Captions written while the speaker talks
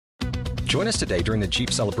Join us today during the Jeep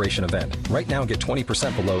Celebration event. Right now, get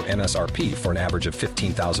 20% below MSRP for an average of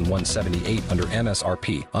 $15,178 under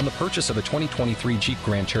MSRP on the purchase of a 2023 Jeep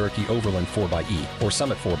Grand Cherokee Overland 4xE or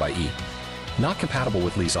Summit 4xE. Not compatible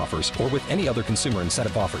with lease offers or with any other consumer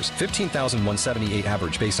incentive offers. $15,178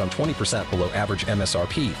 average based on 20% below average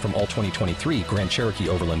MSRP from all 2023 Grand Cherokee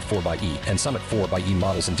Overland 4xE and Summit 4xE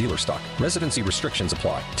models in dealer stock. Residency restrictions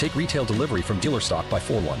apply. Take retail delivery from dealer stock by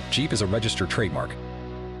 4/1. Jeep is a registered trademark.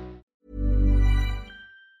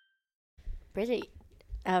 Bridget,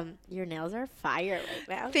 your nails are fire right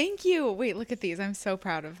now. Thank you. Wait, look at these. I'm so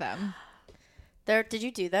proud of them. Did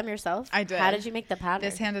you do them yourself? I did. How did you make the pattern?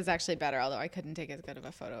 This hand is actually better, although I couldn't take as good of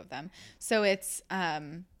a photo of them. So it's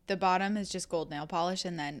the bottom is just gold nail polish,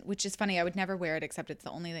 and then, which is funny, I would never wear it except it's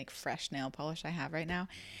the only like fresh nail polish I have right now.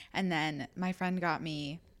 And then my friend got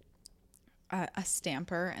me a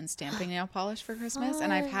stamper and stamping nail polish for Christmas,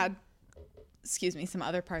 and I've had, some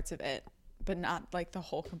other parts of it, but not like the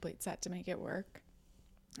whole complete set to make it work.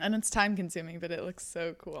 And it's time consuming, but it looks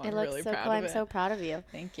so cool. I'm really proud of it. I'm so proud of you.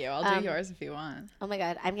 Thank you. I'll do yours if you want. Oh my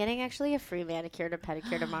God. I'm getting actually a free manicure and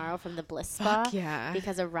pedicure tomorrow from the Bliss Spa. Fuck yeah.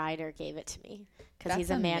 Because a rider gave it to me. Because he's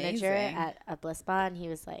That's a manager amazing. at a Bliss Spa, and he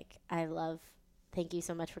was like, thank you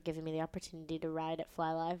so much for giving me the opportunity to ride at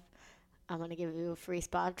Fly Live. I'm going to give you a free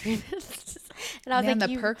spa treatment. And I was Man, like,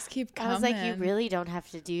 the perks keep coming. I was like, you really don't have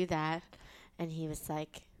to do that. And he was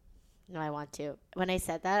like, no, I want to. When I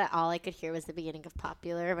said that, all I could hear was the beginning of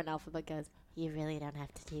Popular when Alphabet goes, you really don't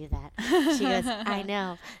have to do that. She goes, I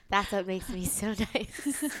know. That's what makes me so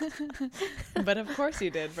nice. But of course you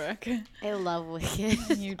did, Brooke. I love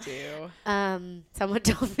Wicked. You do. Someone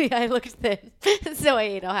told me I looked thin, so I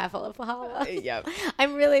ate a half of Hala. Yep.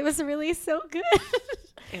 It was really so good.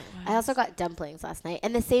 It was. I also got dumplings last night,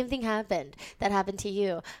 and the same thing happened. That happened to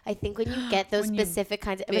you. I think when you get those specific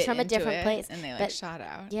kinds, it was from a different place, and they shot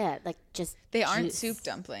out. Yeah, like just they aren't juice. Soup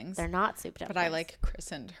dumplings. They're not soup dumplings. But I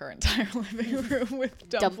christened her entire living room with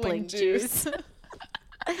dumpling juice.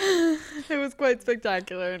 It was quite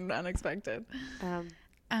spectacular and unexpected.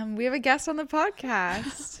 We have a guest on the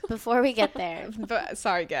podcast. Before we get there,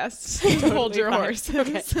 sorry, guest. Hold your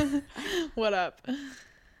horses. Okay. What up?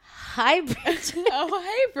 Hi, Bridget. Oh,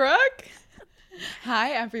 hey, Brooke.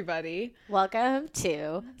 Hi, everybody. Welcome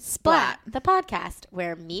to Splat, the podcast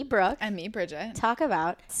where me, Brooke, and me, Bridget, talk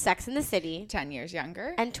about Sex in the City, 10 years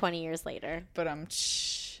younger, and 20 years later. But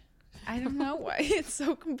I don't know why it's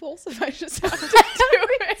so compulsive. I just have to do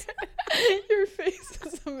it. Your face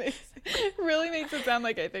is amazing. It really makes it sound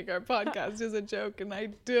like I think our podcast is a joke, and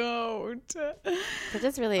I don't. But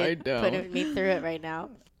just really putting me through it right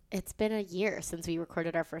now. It's been a year since we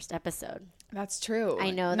recorded our first episode. That's true.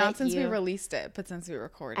 I know. Not since we released it, but since we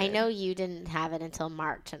recorded. I know you didn't have it until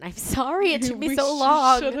March, and I'm sorry it took me so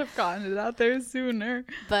long. We should have gotten it out there sooner.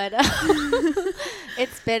 But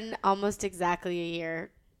it's been almost exactly a year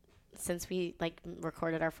since we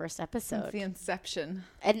recorded our first episode. Since the inception.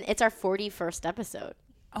 And it's our 41st episode.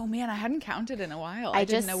 Oh man, I hadn't counted in a while. I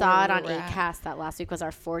just saw it on Acast that last week was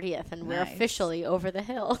our 40th, and we're officially over the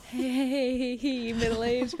hill. Hey,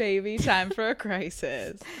 middle-aged baby, time for a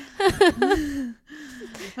crisis.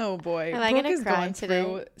 Oh boy, am I gonna is cry going today?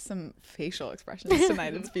 through some facial expressions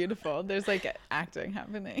tonight. It's beautiful. There's acting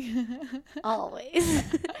happening. Always.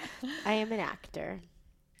 I am an actor.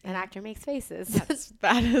 An actor makes faces.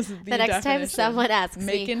 That is the next time someone asks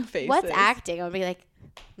making me, faces. What's acting? I'll be like,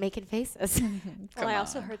 making faces. Well, I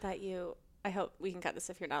also heard that I hope we can cut this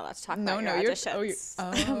if you're not allowed to talk no, about no, your you're,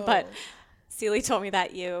 auditions. But Celie told me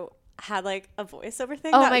that you had a voiceover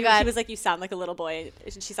thing. Oh my God. She was like, you sound like a little boy.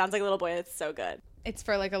 She sounds like a little boy. It's so good. It's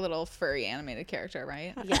for a little furry animated character,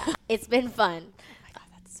 right? Yeah. It's been fun. Oh my God,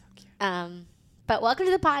 that's so cute. But welcome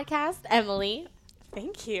to the podcast, Emily.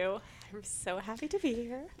 Thank you. I'm so happy to be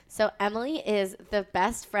here. So Emily is the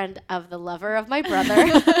best friend of the lover of my brother.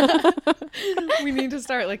 We need to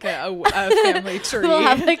start a family tree. We'll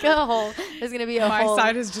have a whole. There's gonna be a My whole.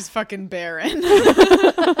 side is just fucking barren.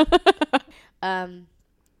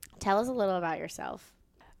 Tell us a little about yourself.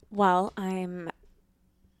 Well, I'm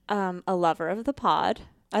a lover of the pod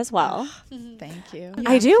as well. Thank you.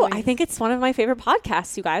 I do. Please. I think it's one of my favorite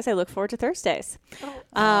podcasts, you guys. I look forward to Thursdays.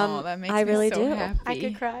 That makes I me really so do. happy. I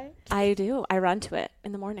could cry. I do. I run to it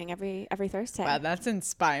in the morning every Thursday. Wow, that's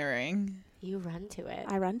inspiring. You run to it.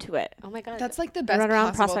 I run to it. Oh my God. That's the best run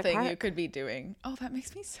around possible Prospect thing Park. you could be doing. Oh, that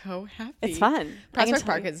makes me so happy. It's fun. Prospect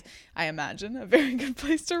Park is, I imagine, a very good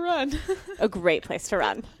place to run. A great place to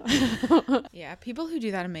run. Yeah, people who do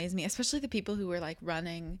that amaze me, especially the people who were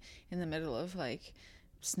running in the middle of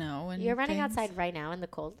snow and You're running things. outside right now in the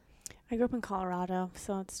cold. I grew up in Colorado,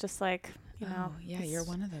 so it's just Oh, yeah, you're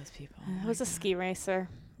one of those people. I was a ski racer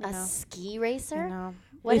A ski racer? No.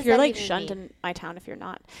 What If does you're that like even shunned mean? in my town, if you're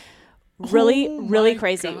not. Really, really my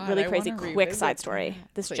crazy, God, really I crazy. wanna Quick revisit side story.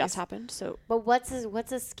 that, This please. just happened. So, But what's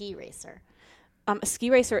a ski racer? a ski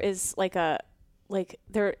racer is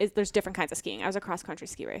there's different kinds of skiing. I was a cross country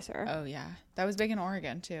ski racer. Oh yeah, that was big in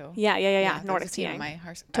Oregon too. Yeah. there was Nordic a team at skiing. my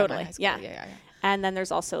Totally, high school. yeah. Yeah. And then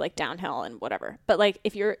there's also like downhill and whatever. But like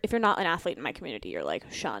if you're not an athlete in my community, you're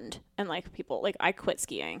like shunned. And like people, like I quit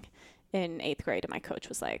skiing in 8th grade, and my coach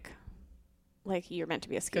was like you're meant to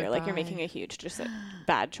be a skier. Like you're making Goodbye. a huge just a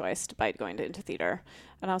bad choice by going into theater.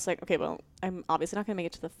 And I was like, okay, well, I'm obviously not going to make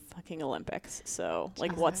it to the fucking Olympics. So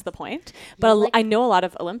like, what's the point? But I know a lot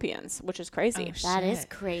of Olympians, which is crazy. Oh, That is shit.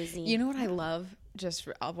 crazy. You know what I love? Just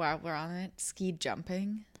while we're on it, ski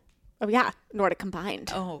jumping. Oh yeah, Nordic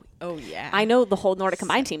combined. Oh yeah. I know the whole Nordic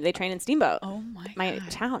combined team. They train in Steamboat. Oh my my God.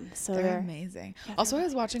 town. So They're amazing. Also, I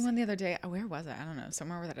was watching one the other day. Where was it? I don't know.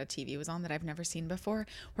 Somewhere that a TV was on that I've never seen before,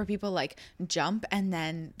 where people like jump and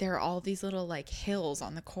then there are all these little like hills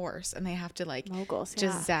on the course, and they have to like Moguls,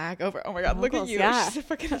 just yeah. zag over. Oh my God! Look at Moguls, you. yeah. She's a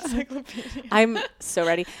fucking encyclopedia. I'm so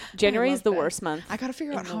ready. January I is the love that. worst month. I gotta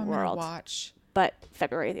figure in out the how I'm gonna world. watch. But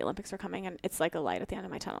February, the Olympics are coming, and it's like a light at the end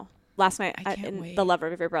of my tunnel. Last night, I can't wait. the lover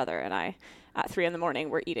of your brother and I, at 3 a.m,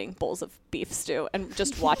 were eating bowls of beef stew and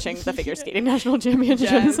just watching the figure skating national championships.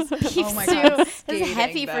 Yes. Beef Oh my stew. God. This is Skating,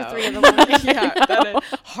 heavy for though. 3 in the morning. Yeah, that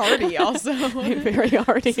is hearty also. Very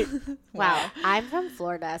hearty. Wow. I'm from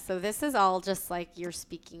Florida, so this is all just like you're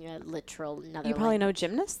speaking a literal another You probably know language.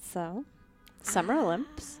 gymnasts, though. Summer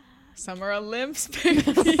Olymps. Summer Olymps,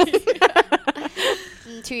 baby.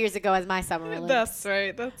 2 years ago was my summer Olympics. That's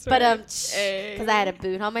right. That's But right. because I had a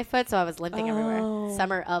boot on my foot, so I was limping everywhere. Oh.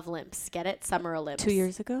 Summer of limps. Get it? Summer Olymps. 2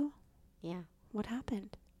 years ago? Yeah. What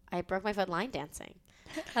happened? I broke my foot line dancing.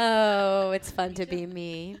 Oh, it's fun to be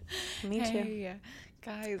me. Me too. Hey,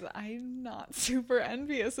 guys, I'm not super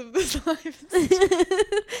envious of this life.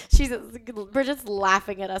 We're just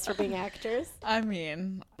laughing at us for being actors. I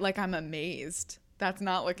mean, like, I'm amazed. That's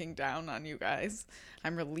not looking down on you guys.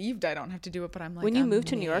 I'm relieved I don't have to do it, but I'm like, When you moved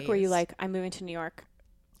to New York, were you amazed. like, I'm moving to New York?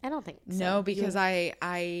 I don't think so. No, because I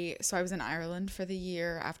was in Ireland for the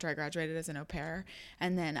year after I graduated as an au pair,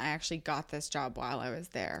 and then I actually got this job while I was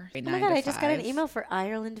there. Oh my God, I just got an email for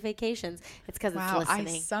Ireland vacations. It's because Wow, it's I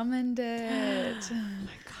listening. summoned it. Oh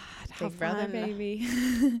my God, how Big brother, fun.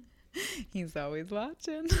 baby. He's always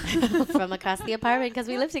watching. From across the apartment because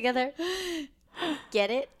we live together. Get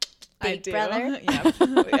it? I Big do. brother. Yep.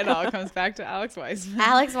 It all comes back to Alex Wiseman.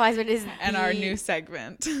 Alex Wiseman is And our the new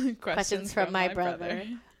segment, questions from my brother.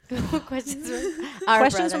 questions from our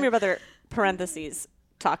Questions from brother. your brother, parentheses,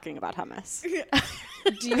 talking about hummus.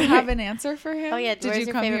 Do you have an answer for him? Oh yeah, Did where's you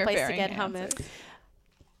your come favorite here place to bearing get answers? hummus?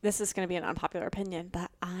 This is going to be an unpopular opinion, but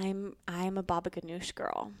I'm a Baba Ganoush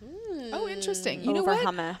girl. Oh, interesting. You know over what?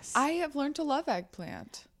 hummus. I have learned to love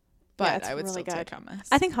eggplant, Yeah, but it's I would really still good. take hummus.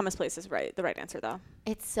 I think hummus place is the right answer, though.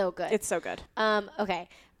 It's so good. It's so good. Okay,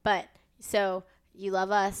 but so you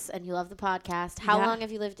love us and you love the podcast. How Yeah. long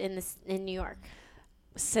have you lived in New York?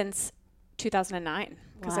 Since 2009,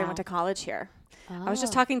 because I Wow. went to college here. I was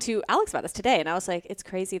just Oh. talking to Alex about this today, and I was like, it's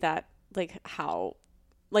crazy that, like, how...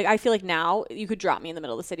 Like, I feel like now you could drop me in the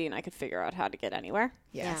middle of the city and I could figure out how to get anywhere.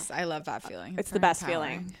 Yes, I love that feeling. It's the very best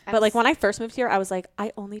empowering. feeling. But, like, when I first moved here, I was like,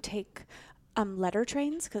 I only take letter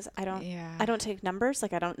trains because I don't take numbers.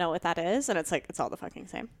 Like, I don't know what that is. And it's like, it's all the fucking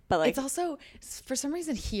same. But, like... It's also, for some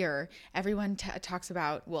reason here, everyone talks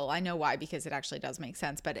about, well, I know why, because it actually does make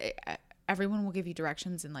sense, but everyone will give you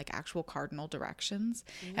directions in like actual cardinal directions.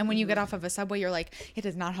 And when you get off of a subway, you're like, it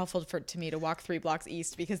is not helpful to me to walk 3 blocks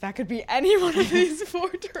east because that could be any one of these 4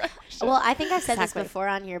 directions. Well, I think I've said Exactly. this before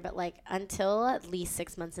on here, but like until at least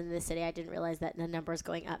 6 months into the city, I didn't realize that the numbers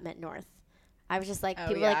going up meant north. I was just like, Oh,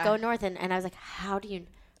 people yeah. like go north, and I was like, how do you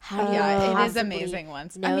Yeah, it is possibly amazing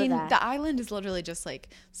once. know I mean, that? the island is literally just like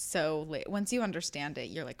so late. Once you understand it,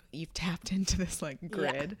 you're like, you've tapped into this like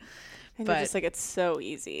grid. And But you're just like, it's so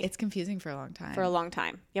easy it's confusing for a long time. for a long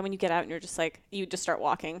time. Yeah, when you get out and you're just like, you just start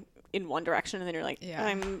walking in one direction and then you're like, Yeah.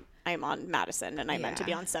 I'm on Madison and I meant to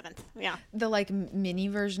be Yeah. on 7th. Yeah. The like mini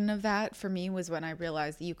version of that for me was when I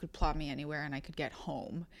realized that you could plot me anywhere and I could get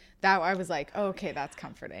home. That I was like, oh, okay, that's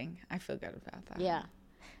comforting. I feel good about that. Yeah.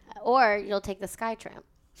 Or you'll take the Skytram.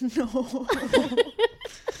 No.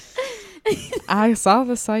 I saw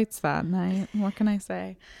the sights that night. What can I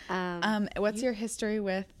say? What's your history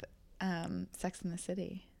with Sex in the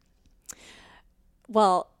City?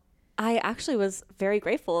 Well, I actually was very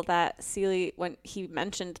grateful that Seeley, when he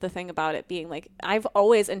mentioned the thing about it being like, I've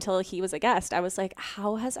always, until he was a guest, I was like,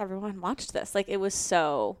 how has everyone watched this? Like, it was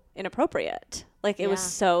so inappropriate. Like, it was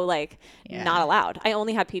so, like, not allowed. I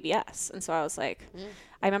only had PBS. And so I was like,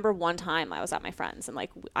 I remember one time I was at my friend's and, like,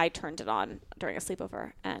 I turned it on during a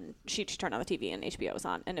sleepover, and she turned on the TV and HBO was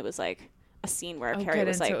on. And it was, like, a scene where Carrie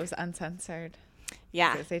was, like. So it was uncensored.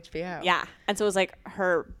 Yeah. It was HBO. Yeah. And so it was like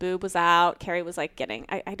her boob was out. Carrie was like getting,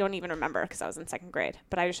 I don't even remember because I was in second grade.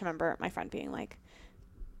 But I just remember my friend being like,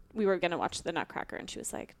 we were going to watch The Nutcracker. And she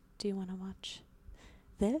was like, do you want to watch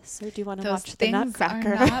this? Or do you want to watch The Nutcracker?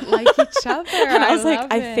 Those things are not like each other. And I was like,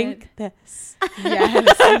 love I it. think this.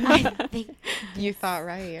 Yes. I think You thought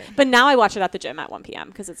right. But now I watch it at the gym at 1 p.m.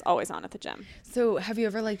 because it's always on at the gym. So have you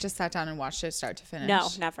ever like just sat down and watched it start to finish? No,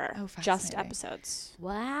 never. Oh, just fascinating. episodes.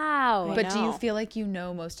 wow. But do you know. feel like you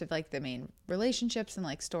know most of like the main relationships and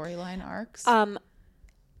like storyline arcs?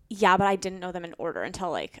 Yeah, but I didn't know them in order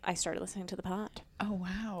until like I started listening to the pod. Oh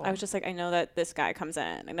wow. I was just like, I know that this guy comes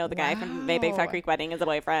in. I know the guy from Big Fat Greek Wedding is the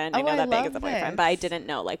boyfriend. I Oh, know I that Big is love the boyfriend, this. but I didn't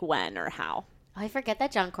know like when or how. I forget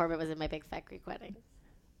that John Corbett was in My Big Fat Greek Wedding.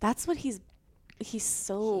 That's what he's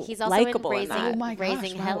so He's also in likable in Raising- that. Oh my gosh,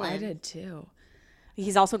 Raising wow, Helen. I did too.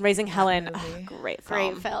 He's also in Raising Helen. movie. Great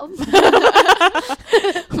Great film. film.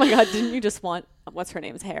 Oh my god, didn't you just want what's her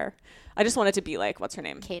name's hair? I just wanted to be like, what's her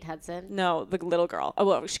name? Kate Hudson. No, the little girl. Oh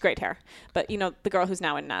well, she's great hair. But you know, the girl who's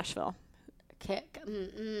now in Nashville.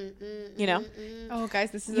 You know? Oh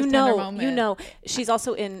guys, this is You a tender know, moment. you know. She's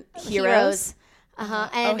also in Heroes.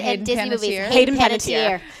 And Hayden Disney movies. Panettiere? Hayden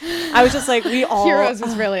Panettiere. I was just like, we all Heroes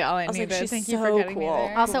was really all I was like, needed. she's Thank you so for getting cool. me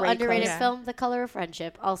there. Also Great underrated clothes. film, The Color of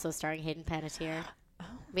Friendship, also starring Hayden Panettiere.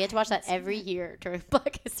 We had to watch that every year during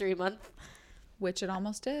Black History Month. Which it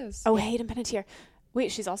almost is. Oh, Hayden Panettiere. Wait,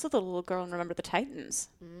 she's also the little girl in Remember the Titans.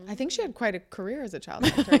 I think she had quite a career as a child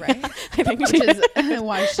actor, right? I think Which is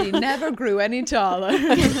why she never grew any taller.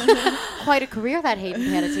 Quite a career, that Hayden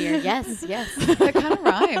Panettiere. Yes, yes. That kind of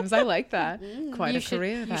rhymes. I like that. Quite you a should-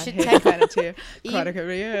 career you that should Hayden tech- Panettiere. Quite a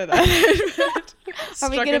career that Are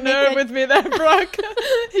we struck gonna a nerve make with me there, Brooke.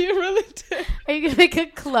 You really did. Are you gonna make a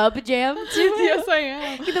club jam too? Yes, I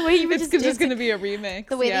am. The way you were It's just just dancing, going to be a remix.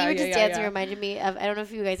 the way that you were Yeah, just dancing yeah. reminded me of, I don't know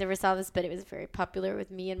if you guys ever saw this, but it was very popular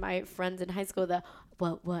with me and my friends in high school. The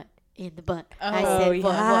what in the butt? I Oh, said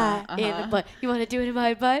yeah. what in the butt? You want to do it in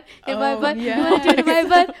my butt? In my Oh, butt? You want to do it in my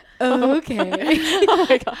butt? Okay. Oh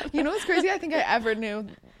my god. You know what's crazy? I think I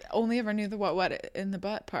only ever knew the what in the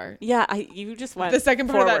butt part. Yeah, you just went The second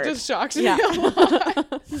part of that forward. just shocks me Yeah. a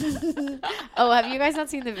lot. Oh, have you guys not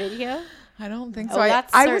seen the video? I don't think so. Oh, I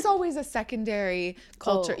that's was cer- always a secondary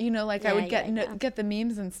culture. Oh, You know, like I yeah, would get yeah, yeah. get the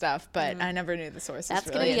memes and stuff, but I never knew the sources That's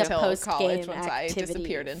gonna really be a until post-game college once I activity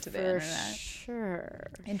disappeared into the for internet. sure.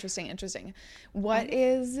 Interesting. What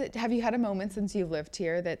have you had a moment since you've lived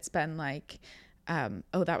here that's been like,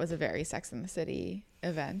 oh, that was a very Sex in the City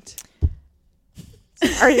event?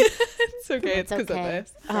 Are you? It's okay. It's because okay. of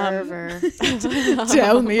this. Fervor.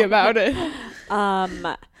 Tell me about it.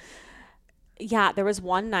 Yeah, there was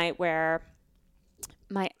one night where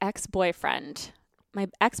my ex-boyfriend's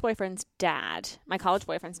dad, my college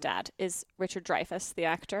boyfriend's dad, is Richard Dreyfuss, the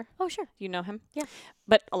actor. Oh, sure. You know him? Yeah.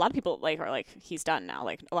 But a lot of people are like, he's done now.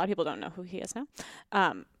 Like, a lot of people don't know who he is now.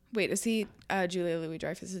 Wait, is he Julia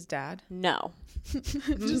Louis-Dreyfus's dad? No.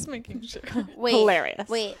 Just making sure. Wait. Hilarious.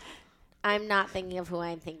 Wait. I'm not thinking of who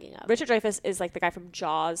I'm thinking of. Richard Dreyfuss is like the guy from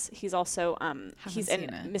Jaws. He's also he's in seen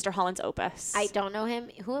it. Mr. Holland's Opus. I don't know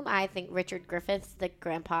him. Who am I? Think Richard Griffiths, the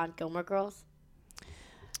grandpa on Gilmore Girls.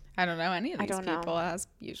 I don't know any of I these don't know. people as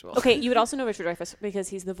usual. Okay, you would also know Richard Dreyfuss because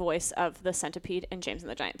he's the voice of the centipede in James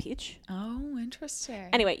and the Giant Peach. Oh, interesting.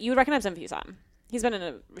 Anyway, you would recognize him if you saw him. He's been in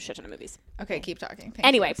a shit ton of movies. Okay, keep talking. Thank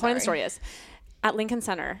Anyway, you. point of the Sorry. story is, at Lincoln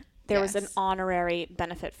Center, there was an Yes. honorary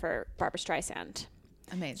benefit for Barbra Streisand.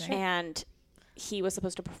 Amazing. And he was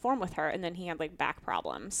supposed to perform with her, and then he had like back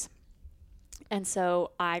problems. And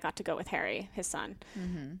so I got to go with Harry, his son.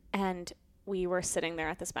 Mm-hmm. And we were sitting there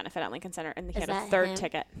at this benefit at Lincoln Center, and he Is had a that third him?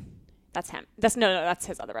 ticket. That's him. No, that's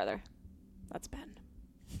his other brother. That's Ben.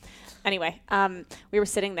 Anyway, we were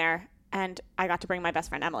sitting there, and I got to bring my best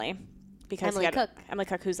friend Emily, because Emily Cook. Emily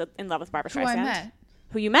Cook, who's in love with Barbra Who Streisand. I met.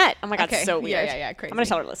 Who you met? Oh my god, Okay. so weird. Yeah, crazy. I'm gonna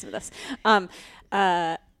tell her to listen to this.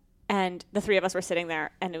 And the three of us were sitting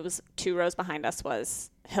there, and it was 2 rows behind us was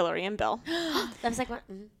Hillary and Bill. I was like, what?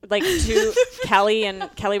 Like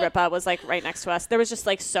Kelly Ripa was like right next to us. There was just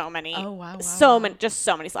like so many, Oh, wow, so many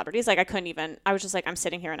celebrities. Like I was just like, I'm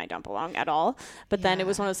sitting here and I don't belong at all. But then it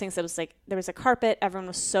was one of those things that was like, there was a carpet. Everyone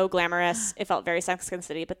was so glamorous. It felt very Sex and the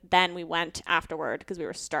City. But then we went afterward because we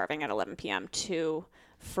were starving at 11 p.m. to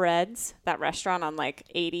Fred's, that restaurant on like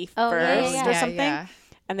 81st yeah. or something. Yeah.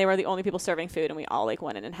 And they were the only people serving food, and we all like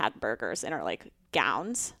went in and had burgers in our like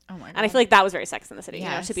gowns. Oh my god! And I feel like that was very Sex in the City, you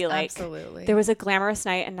know, Yes, to be like, absolutely. there was a glamorous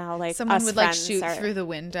night, and now like Someone us would like friends shoot are... through the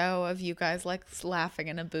window of you guys like laughing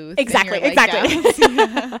in a booth. Exactly, in your, like,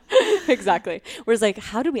 exactly. Exactly. Whereas like,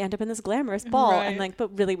 how did we end up in this glamorous ball? Right. And like,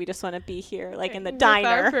 but really, we just want to be here, like in the With diner.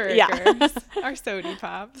 our burgers, Yeah. our sody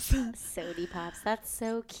pops. Sody pops. That's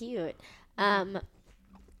so cute.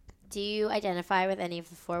 Do you identify with any of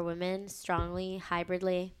the 4 women strongly,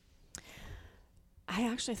 hybridly? I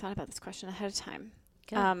actually thought about this question ahead of time.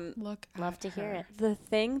 Good. Look, Love to hear it. The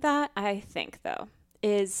thing that I think though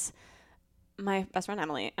is my best friend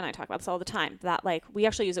Emily and I talk about this all the time, that like we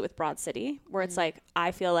actually use it with Broad City, where it's like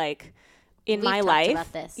I feel like in We've my talked life,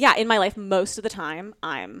 about this. yeah, in my life most of the time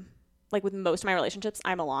I'm like, with most of my relationships,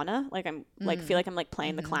 I'm Alana. Like I'm like feel like I'm like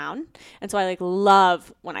playing the clown, and so I like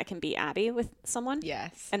love when I can be Abby with someone.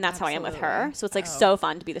 Yes, and that's how I am with her. absolutely. So it's like so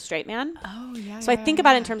fun to be the straight man. Oh yeah. So I think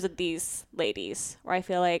about it in terms of these ladies, where I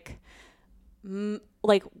feel like,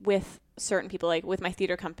 like with certain people, like with my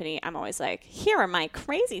theater company, I'm always like, here are my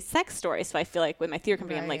crazy sex stories. So I feel like with my theater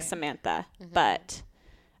company, I'm like Right. Samantha, but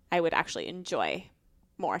I would actually enjoy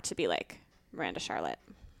more to be like Miranda Charlotte.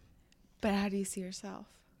 But how do you see yourself?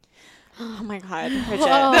 Oh my God, Bridget.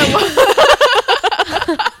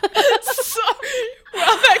 Sorry.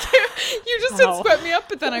 Well, you just Wow. had swept me up,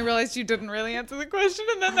 but then I realized you didn't really answer the question,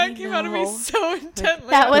 and then that came out of me know. so intently.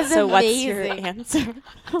 That was So what's amazing. your answer?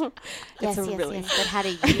 Yes, a yes, really- yes. But how to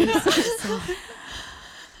use yourself.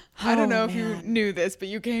 I don't know if man. you knew this, but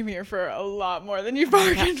you came here for a lot more than you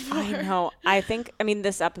bargained for. I know. I think, I mean,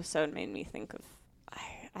 this episode made me think of,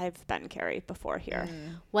 I've been Carrie before here.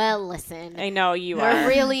 Well, listen. I know you We're are.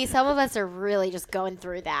 really, some of us are really just going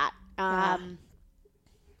through that.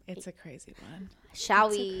 It's a crazy one. Shall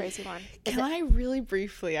It's we? a crazy one. Can I really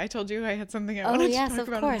briefly? I told you I had something I wanted yes, to talk of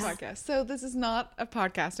about on course. the podcast. So this is not a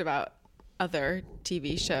podcast about other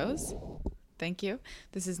TV shows. Thank you.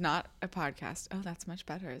 This is not a podcast. Oh, that's much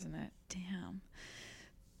better, isn't it? Damn.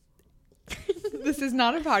 This is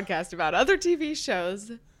not a podcast about other TV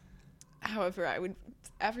shows. However, I would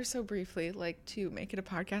ever so briefly like to make it a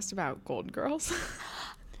podcast about Golden Girls.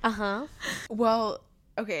 Uh-huh. Well,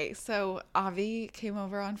 okay, so Avi came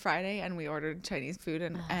over on Friday and we ordered Chinese food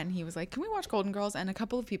and he was like, can we watch Golden Girls? And a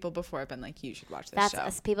couple of people before have been like, you should watch this show.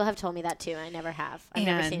 People have told me that too. I never have. I've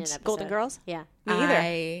never seen an And episode. Golden Girls? Yeah. Me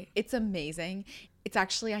either. It's amazing. It's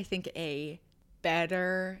actually, I think, a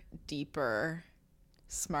better, deeper,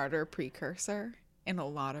 smarter precursor in a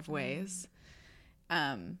lot of ways.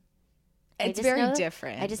 It's very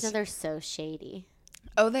different. I just know they're so shady.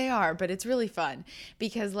 Oh, they are, but it's really fun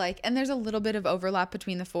because like, and there's a little bit of overlap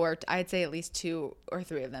between the 4. I'd say at least 2 or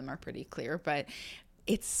 3 of them are pretty clear, but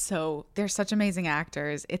they're such amazing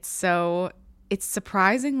actors. It's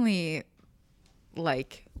surprisingly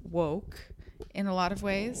like woke in a lot of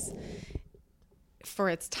ways for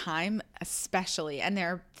its time, especially. And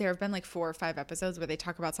there have been like 4 or 5 episodes where they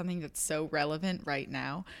talk about something that's so relevant right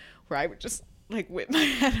now where I would just like whip my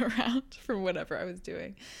head around from whatever I was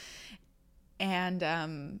doing. And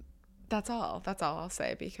that's all I'll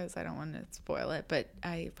say because I don't want to spoil it, but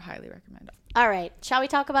I highly recommend it. All right. Shall we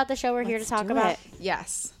talk about the show we're here to talk about?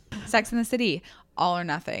 Yes. Sex in the City, All or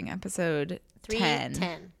Nothing, episode 10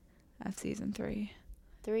 3:10. of season 3.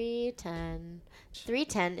 3:10.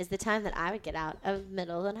 3:10 is the time that I would get out of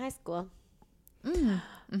middle and high school.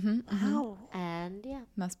 Wow. And yeah,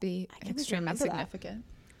 Must be can't extremely remember that. significant.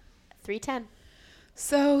 3:10.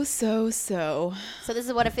 So. So this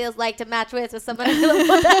is what it feels like to match with someone who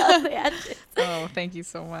what the hell they had to- Oh, thank you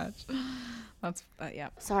so much. That's yeah.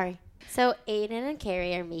 Sorry. So Aiden and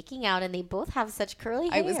Carrie are making out, and they both have such curly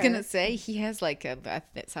hair. I was gonna say he has like it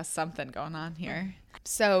has something going on here.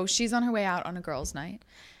 So she's on her way out on a girls' night,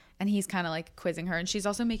 and he's kind of like quizzing her, and she's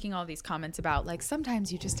also making all these comments about like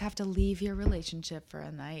sometimes you just have to leave your relationship for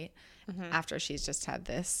a night after she's just had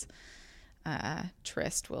this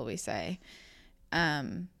tryst, will we say?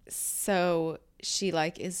 So she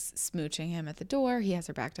like is smooching him at the door. He has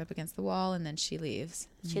her backed up against the wall, and then she leaves.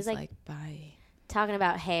 And She's he's like- like, bye. talking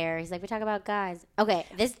about hair. He's like, we talk about guys. Okay,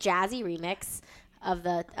 this jazzy remix of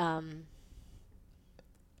the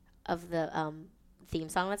theme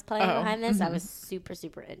song that's playing behind this, I was super,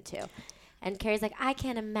 super into. And Carrie's like, I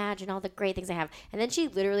can't imagine all the great things I have. And then she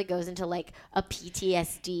literally goes into like a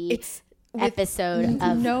PTSD episode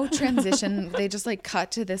of No transition. They just like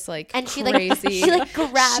cut to this like and she crazy.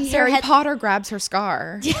 grabs her Harry head. Potter grabs her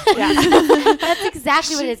scar. That's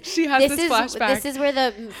exactly what it is. She has this flashback. This is where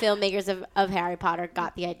the filmmakers of Harry Potter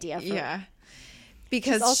got the idea from. Yeah.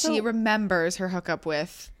 Because she remembers her hookup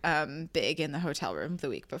with Big in the hotel room the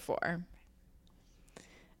week before.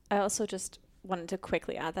 I also just wanted to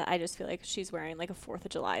quickly add that I just feel like she's wearing like a 4th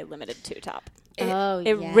of July limited 2 top. It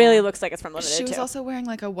really looks like it's from limited 2. She was also wearing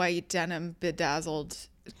like a white denim bedazzled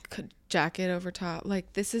jacket over top.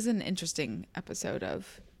 Like, this is an interesting episode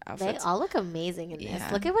of outfits. They all look amazing in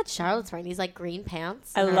this. Look at what Charlotte's wearing. These like green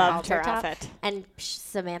pants. I loved her outfit. And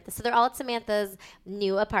Samantha. So they're all at Samantha's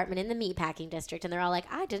new apartment in the meatpacking district, and they're all like,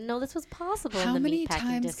 "I didn't know this was possible in the meatpacking district." How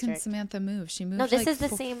many times can Samantha move? She moved. No, this is the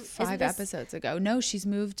same. 5 episodes ago. No, she's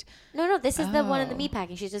moved. No, this is the one in the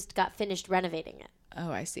meatpacking. She just got finished renovating it.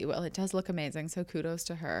 Oh, I see. Well, it does look amazing. So kudos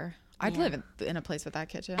to her. I'd live in a place with that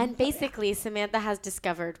kitchen. And basically, Samantha has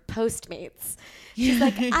discovered Postmates. She's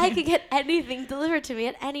like, I could get anything delivered to me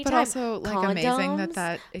at any time. But also, like, condoms, amazing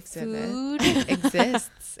that exhibit food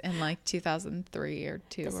exists in like 2003 or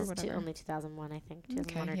 2 this or is whatever. Only 2001, I think.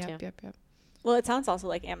 2001 or 2. Yep. Well, it sounds also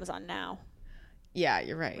like Amazon Now. Yeah,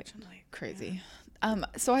 you're right. Which I'm like, crazy.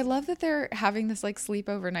 So I love that they're having this like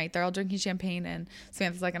sleepover night. They're all drinking champagne, and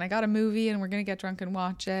Samantha's like, and I got a movie, and we're gonna get drunk and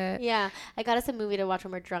watch it. Yeah, I got us a movie to watch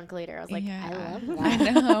when we're drunk later. I was like, I love that.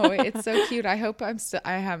 I know, it's so cute. I hope I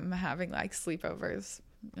am having like sleepovers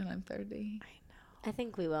when I'm 30. I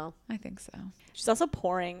think we will. I think so. She's also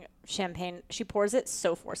pouring champagne. She pours it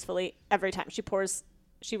so forcefully every time.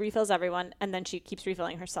 She refills everyone, and then she keeps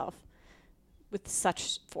refilling herself with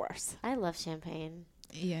such force. I love champagne.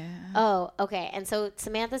 Yeah. Oh, okay. And so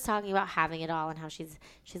Samantha's talking about having it all and how she's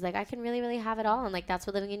like, I can really, really have it all. And like, that's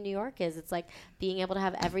what living in New York is. It's like being able to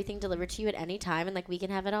have everything delivered to you at any time. And like, we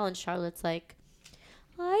can have it all. And Charlotte's like,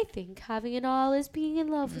 I think having it all is being in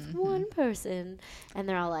love with one person. And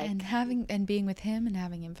they're all like, and being with him and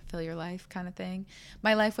having him fulfill your life kind of thing.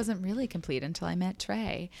 My life wasn't really complete until I met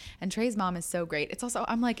Trey. And Trey's mom is so great. It's also,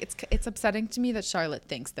 I'm like, it's upsetting to me that Charlotte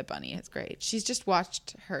thinks that Bunny is great. She's just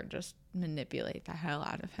watched her just manipulate the hell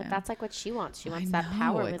out of him. But that's like what she wants. She wants that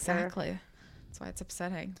power with her. Exactly. That's why it's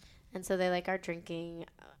upsetting. And so they like are drinking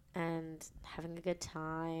and having a good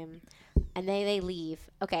time, and they leave.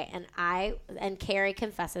 Okay, and Carrie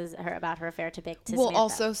confesses about her affair to Big to Well, Samantha.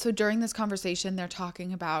 also, so during this conversation, they're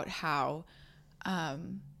talking about how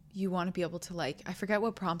you want to be able to, like, I forget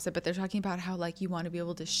what prompts it, but they're talking about how, like, you want to be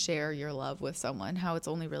able to share your love with someone, how it's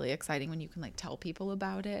only really exciting when you can, like, tell people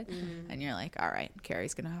about it. And you're like, all right,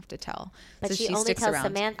 Carrie's going to have to tell. But so she only tells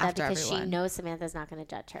Samantha because everyone. she knows Samantha's not going to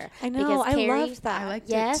judge her. I know, because I Carrie, loved that. I liked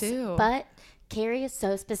it too. But Carrie is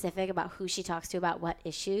so specific about who she talks to about what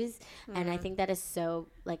issues. And I think that is so,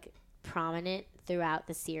 like, prominent throughout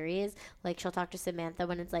the series. Like, she'll talk to Samantha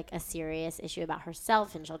when it's like a serious issue about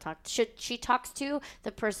herself, and she talks to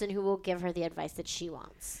the person who will give her the advice that she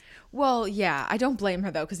wants. Well, yeah, I don't blame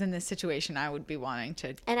her though, because in this situation I would be wanting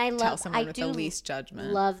to tell someone with the least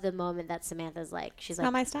judgment. Love the moment that Samantha's like, she's like,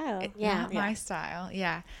 not my style. Yeah. My style.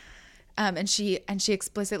 Yeah. And she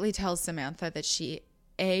explicitly tells Samantha that she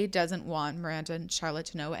doesn't want Miranda and Charlotte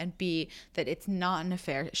to know, and B, that it's not an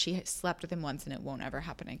affair. She slept with him once and it won't ever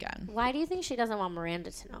happen again. Why do you think she doesn't want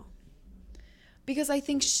Miranda to know? Because I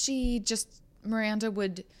think she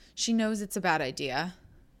knows it's a bad idea,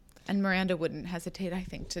 and Miranda wouldn't hesitate, I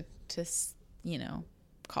think, to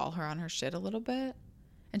call her on her shit a little bit.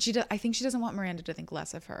 And I think she doesn't want Miranda to think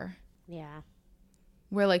less of her. Yeah.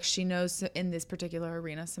 Where, like, she knows in this particular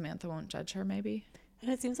arena Samantha won't judge her, maybe.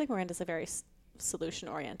 And it seems like Miranda's a very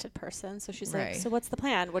solution-oriented person, so she's Right. like, so what's the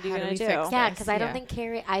plan? What are you going to do? Yeah, because I don't think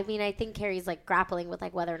Carrie, I think Carrie's like grappling with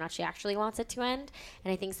like whether or not she actually wants it to end,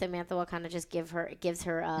 and I think Samantha will kind of just gives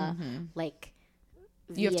her a like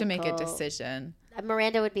vehicle. You have to make a decision.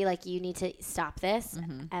 Miranda would be like, you need to stop this,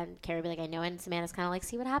 and Carrie would be like, I know, and Samantha's kind of like,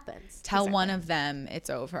 see what happens. Tell one of them it's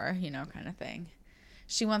over, kind of thing.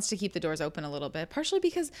 She wants to keep the doors open a little bit, partially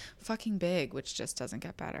because fucking Big, which just doesn't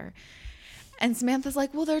get better. And Samantha's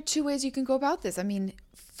like, well, there are 2 ways you can go about this. I mean,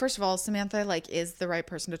 first of all, Samantha, like, is the right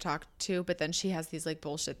person to talk to, but then she has these, like,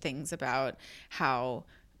 bullshit things about how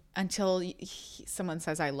until someone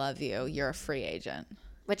says, I love you, you're a free agent.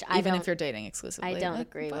 Which even if you're dating exclusively. I don't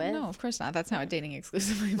agree with. No, of course not. That's not what dating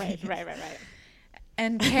exclusively means. Right.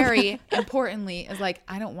 And Carrie, importantly, is like,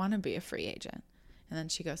 I don't want to be a free agent. And then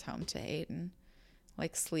she goes home to Aiden,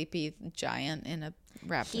 like, sleepy giant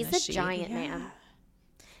wrapped in a sheet. He's a giant man.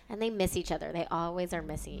 And they miss each other. They always are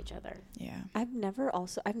missing each other. Yeah. I've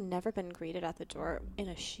never been greeted at the door in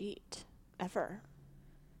a sheet ever.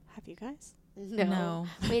 Have you guys? No.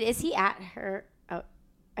 Wait, is he at her? Oh,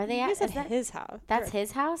 are they at? Is that his house? That's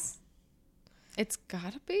his house. It's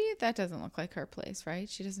gotta be. That doesn't look like her place, right?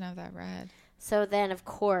 She doesn't have that red. So then, of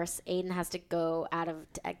course, Aiden has to go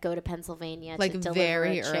to Pennsylvania like to deliver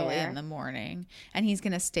very a early chair. in the morning, and he's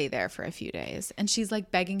gonna stay there for a few days. And she's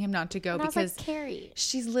like begging him not to go And I was because like, Carrie,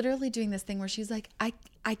 she's literally doing this thing where she's like,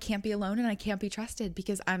 I can't be alone and I can't be trusted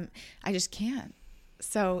because I just can't.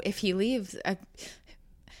 So if he leaves,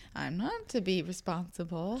 I'm not to be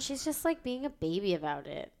responsible. she's just like being a baby about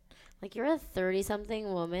it. Like, you're a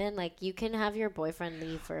 30-something woman. Like, you can have your boyfriend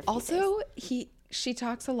leave for a few days. Also, she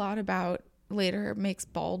talks a lot about, later makes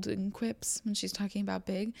balding quips when she's talking about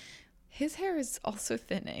Big. His hair is also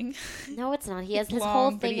thinning. No, it's not. He has his Long,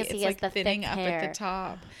 whole but thing is he it's has like the thick thinning up hair. at the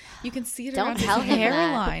top. You can see it Don't around tell his him that.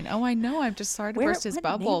 hairline. Oh, I know. I'm just sorry to burst his what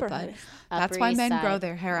bubble, but neighborhood? that's Upper why East men grow Side.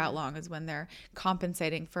 their hair out long, is when they're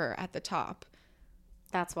compensating for at the top.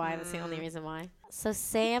 That's why. That's the only reason why. So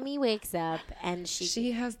Sammy wakes up and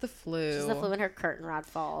She has the flu. she's the flu and her curtain rod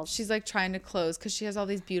falls. She's like trying to close because she has all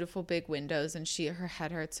these beautiful big windows and her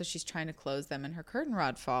head hurts, so she's trying to close them and her curtain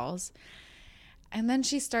rod falls. And then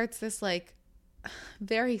she starts this like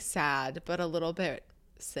very sad but a little bit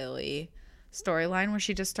silly storyline where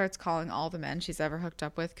she just starts calling all the men she's ever hooked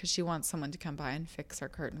up with because she wants someone to come by and fix her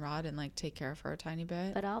curtain rod and like take care of her a tiny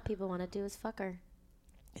bit. But all people want to do is fuck her.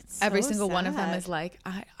 It's Every so single one of them sad. is like,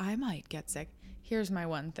 I might get sick. Here's my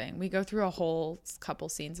one thing. We go through a whole couple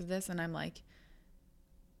scenes of this and I'm like,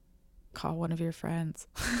 call one of your friends.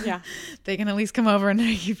 Yeah. They can at least come over and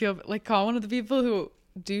make you feel like, call one of the people who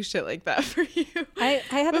do shit like that for you. I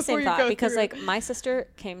had the before same you thought go because through. like my sister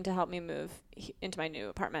came to help me move into my new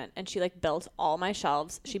apartment and she like built all my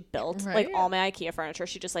shelves. She built like Right. all my IKEA furniture.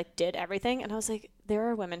 She just like did everything. And I was like, there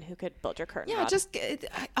are women who could build your curtain Yeah, rod. just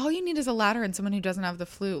all you need is a ladder and someone who doesn't have the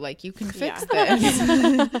flu. Like, you can fix Yeah.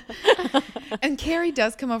 this. And Carrie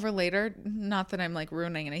does come over later. Not that I'm like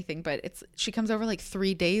ruining anything, but she comes over like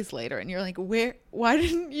 3 days later, and you're like, why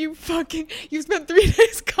didn't you you spent 3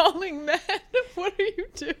 days calling men? What are you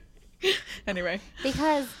doing? Anyway,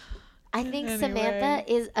 Because I think Samantha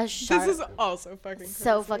is a sharp. this is also fucking crazy.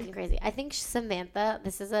 so fucking crazy. I think Samantha,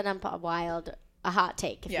 this is a hot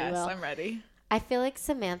take, if you Yes, will. I'm ready. I feel like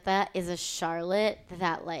Samantha is a Charlotte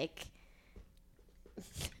that like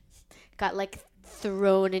got like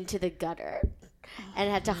thrown into the gutter and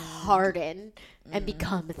had to harden and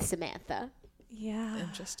become Samantha. yeah.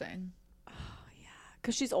 Interesting.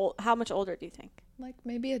 Because she's old. How much older do you think? Like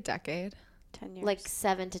maybe a decade. 10 years. Like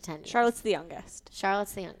 7 to 10 years. Charlotte's the youngest.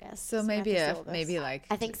 Charlotte's the youngest. So maybe Samantha's the oldest. maybe like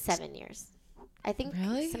I think 7 years. I think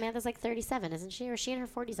Really? Samantha's like 37, isn't she? Or is she in her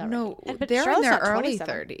 40s already? no, But they're in Charlotte's their not early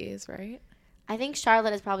 27. 30s, right? I think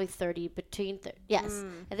Charlotte is probably 30, yes.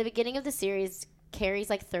 At the beginning of the series, Carrie's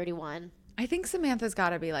like 31. I think Samantha's got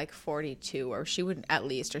to be like 42, or she wouldn't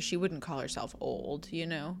call herself old, you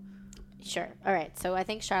know? Sure. All right. So I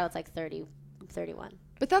think Charlotte's like 30, 31.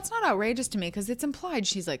 But that's not outrageous to me because it's implied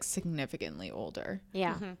she's like significantly older.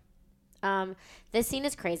 Yeah. This scene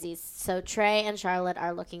is crazy. So Trey and Charlotte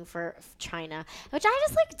are looking for China, which I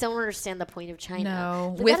just like don't understand the point of China. No,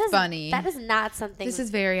 Like, with that is- Bunny. That is not something. This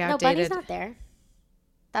is very No, Bunny's outdated. not there.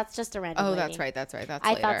 That's just a random. Oh, lady. that's right. That's I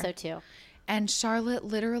later. thought so too. And Charlotte,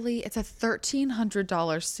 literally, it's a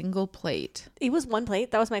 $1,300 single plate. It was one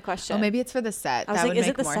plate. That was my question. Oh, maybe it's for the set. I was That like, would is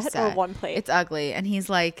make it the more set or one plate? It's ugly. And he's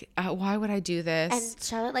like, why would I do this? And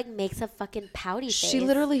Charlotte like makes a fucking pouty face. She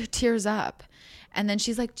literally tears up. And then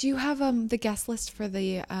she's like, do you have the guest list for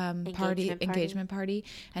the engagement party?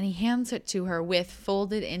 And he hands it to her with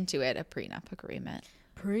folded into it a prenup agreement.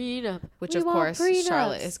 prenup. Which, We of want course, prenups.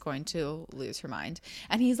 Charlotte is going to lose her mind.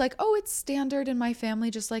 And he's like, oh, it's standard in my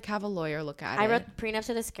family. Just like have a lawyer look at it. I wrote prenups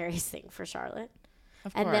are the scariest thing for Charlotte.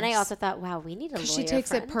 Of And then I course. also thought, wow, we need a lawyer. She takes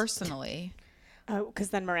friend. it personally. Oh, because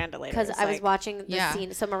then Miranda later. Because is I was like, watching the Yeah.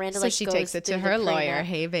 scene. So Miranda So like she goes takes it to through her the lawyer. prenup,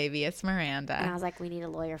 Hey, baby, it's Miranda. and I was like, we need a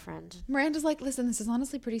lawyer friend. Miranda's like, listen, this is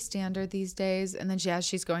honestly pretty standard these days. And then as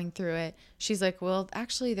she's going through it, she's like, well,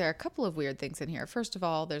 actually, there are a couple of weird things in here. First of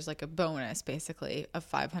all, there's like a bonus, basically, of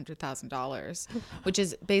 $500,000, which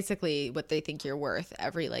is basically what they think you're worth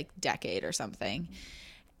every like decade or something.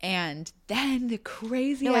 And then the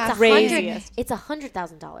crazy No, ass Craziest. It's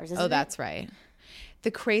 $100,000. Isn't Oh, it? that's right. The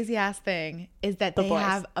crazy ass thing is that they boys.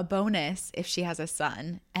 have a bonus if she has a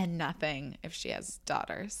son and nothing if she has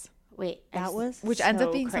daughters. Wait, that was Which ends up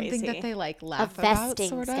so being something crazy. that they like a laugh about, vesting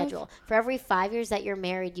sort of. schedule. For every 5 years that you're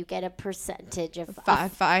married, you get a percentage of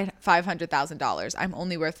 $500,000. I'm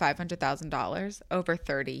only worth $500,000 over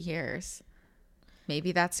 30 years.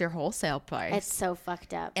 Maybe that's your wholesale price. It's so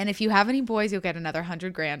fucked up. And if you have any boys, you'll get another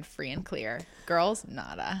 $100,000 free and clear. Girls,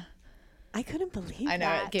 nada. I couldn't believe I know,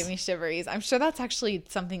 that. it gave me shiveries. I'm sure that's actually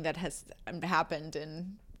something that has happened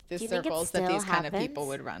in the Do you think it circles that still these kind of happens? people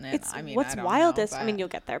would run in. It's I mean, what's I don't wild know, is, I but- mean, you'll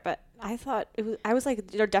get there, but I thought I was like,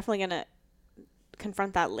 they're definitely gonna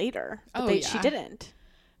confront that later. But Oh, she yeah. didn't.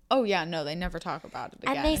 Oh, yeah. No, they never talk about it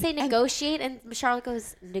again. And they say negotiate, and Charlotte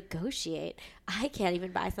goes, negotiate? I can't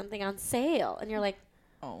even buy something on sale. And you're like,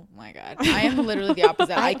 Oh, my God. I am literally the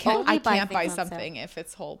opposite. I can't only buy buy things on sale. something if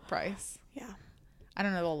it's whole price. Yeah. I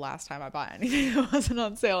don't know the last time I bought anything that wasn't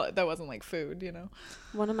on sale. That wasn't like food, you know.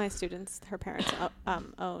 One of my students, her parents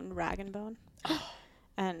own Rag and Bone.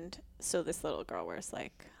 And so this little girl wears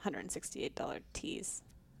like $168 tees,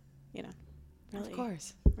 you know. Really, Of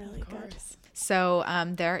course. Really good. So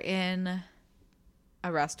they're in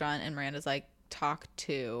a restaurant and Miranda's like, talk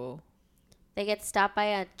to. they get stopped by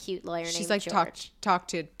a cute lawyer She's named like, George. talk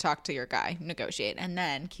to your guy, negotiate. And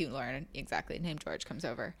then cute lawyer, exactly, named George comes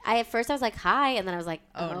over. At first I was like, hi. And then I was like,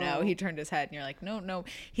 Oh no, he turned his head and you're like, no.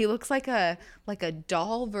 He looks like a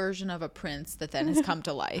doll version of a prince that then has come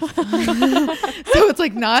to life. So it's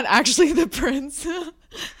like not actually the prince.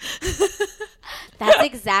 That's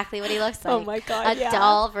exactly what he looks like. Oh my God, A yeah.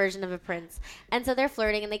 doll version of a prince. And so they're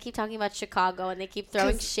flirting and they keep talking about Chicago and they keep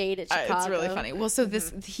throwing shade at Chicago. It's really funny. Well, so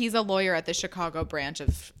he's a lawyer at the Chicago branch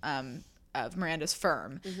of Miranda's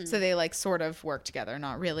firm. So they like sort of work together,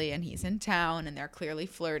 not really. And he's in town and they're clearly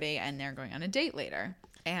flirty and they're going on a date later.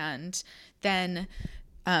 And then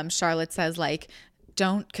Charlotte says like,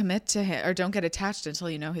 don't commit to him or don't get attached until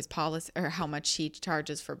you know his policy or how much he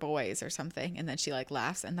charges for boys or something. And then she like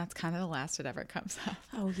laughs and that's kind of the last it ever comes up.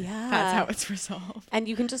 Oh, yeah. That's how it's resolved. And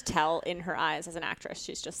you can just tell in her eyes as an actress,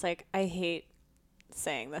 she's just like, I hate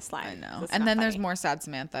saying this line. I know. This is And not then there's funny. more sad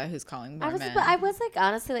Samantha who's calling more men. I was like,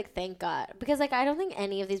 honestly, like, thank God. Because, like, I don't think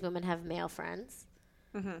any of these women have male friends.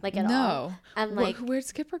 Like, at all. No. And, like, Where'd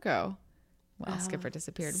Skipper go? Well, Skipper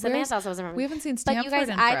disappeared. Samantha also wasn't. We haven't seen But Stanford you guys,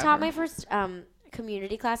 in I forever. taught my first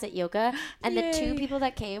community class at yoga, and the two Yay. people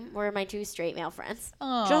that came were my two straight male friends.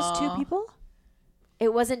 Just two Aw. people?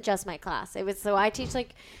 It wasn't just my class. It was, so I teach,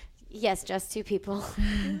 like, yes, just two people.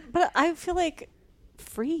 But I feel like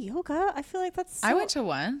free yoga. I feel like that's. I went to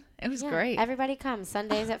one. It was Yeah, great. Everybody comes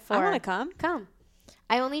Sundays at 4. I want to come. Come.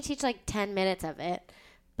 I only teach like 10 minutes of it,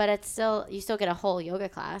 but it's still, you still get a whole yoga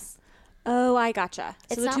class. Oh, I gotcha. So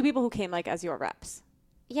It's the not- two people who came like as your reps.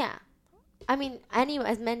 Yeah. I mean,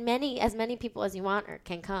 as many people as you want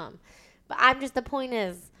can come. But the point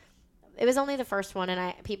is, it was only the first one, and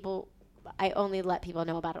I only let people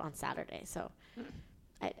know about it on Saturday. So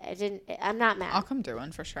I'm not mad. I'll come do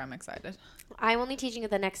one for sure. I'm excited. I'm only teaching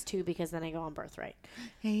the next 2 because then I go on birthright.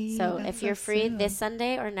 Hey, So if you're free this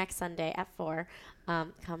Sunday or next Sunday at 4,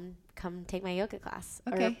 come take my yoga class.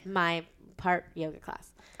 Okay. Or my part yoga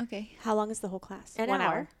class. Okay. How long is the whole class? An 1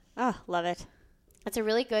 hour. Oh, love it. It's a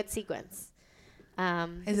really good sequence.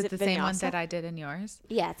 Is it it the same one vinyasa? that I did in yours?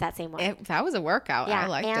 Yeah, it's that same one. That was a workout. I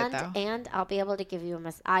liked it though. And I'll be able to give you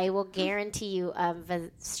I will guarantee you a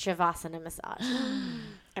Shavasana massage.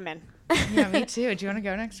 I'm in. Yeah, me too. Do you want to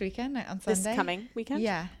go next weekend on Sunday? This coming weekend?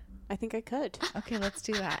 Yeah. I think I could. Okay, let's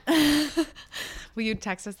do that. Will you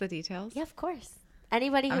text us the details? Yeah, of course.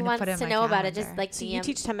 Anybody I'm who gonna wants put it in to my know about it, just calendar. like So DM. you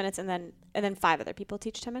teach 10 minutes and then 5 other people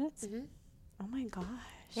teach 10 minutes? Mhm. Oh my gosh.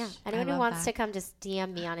 Yeah, anyone who love wants that. to come, just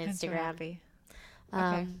DM me on I'm so Instagram. happy.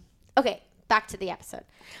 Okay, back to the episode.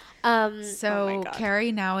 So Oh my God.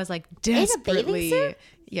 Carrie now is like In a bathing desperately. suit?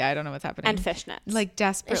 Yeah, I don't know what's happening. And fishnets. Like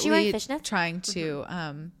desperately wearing fishnets? trying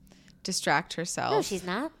to distract herself. No, she's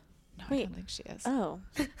not. No, I Wait. don't think she is. Oh.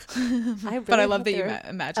 But I love that you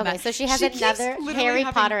imagine Okay, that. so she has keeps another literally Harry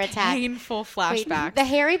having Potter attack. Painful Wait, flashbacks. the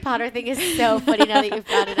Harry Potter thing is so funny now that you've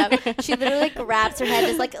brought it up. She literally grabs her head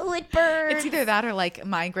and is like, oh, it burns. It's either that or like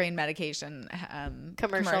migraine medication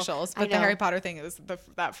commercials. I But the know. Harry Potter thing is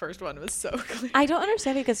that first one was so clear. I don't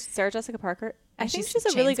understand because Sarah Jessica Parker, I And think she's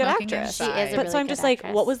she's a really good chain-smoking actress. inside. She is a But really so I'm good just like,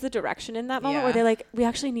 actress. what was the direction in that moment where Yeah. they're like, we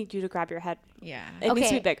actually need you to grab your head. Yeah. It needs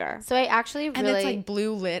to be Okay. bigger. So I actually And really it's like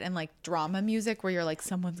blue lit and like drama music where you're like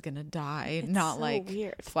someone's gonna die, not so like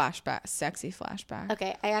weird. flashback, sexy flashback.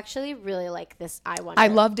 okay. I actually really like this. I wonder. I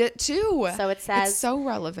loved it too. So it says- it's so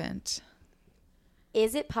relevant.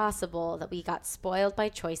 Is it possible that we got spoiled by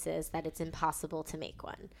choices that it's impossible to make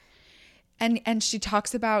one? And she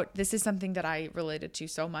talks about, this is something that I related to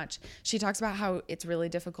so much. She talks about how it's really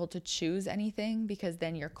difficult to choose anything because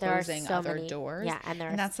then you're There are closing so other many- doors. yeah,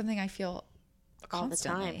 and that's something I feel all the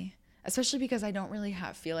time. constantly. Especially because I don't really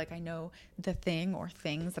feel like I know the thing or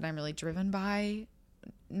things that I'm really driven by.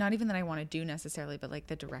 Not even that I want to do necessarily, but like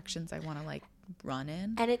the directions I want to like run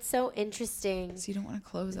in. And it's so interesting So you don't want to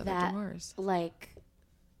close other that, doors. like,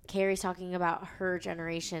 Carrie's talking about her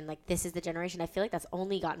generation. Like, this is the generation. I feel like that's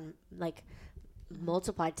only gotten, like,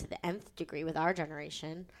 multiplied to the nth degree with our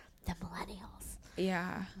generation, the millennials.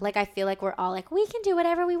 Yeah. Like, I feel like we're all like, we can do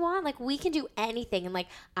whatever we want. Like, we can do anything. And, like,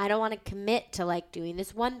 I don't want to commit to, like, doing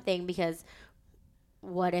this one thing because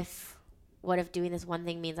what if doing this one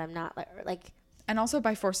thing means I'm not like. And also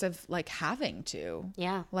by force of like having to.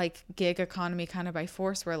 Yeah. Like gig economy kind of by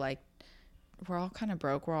force, where like we're all kind of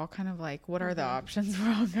broke. We're all kind of like, what are the options?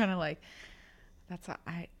 We're all kind of like,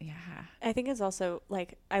 I think it's also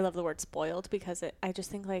like, I love the word spoiled, because I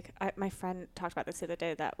just think like, my friend talked about this the other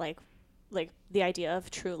day, that like the idea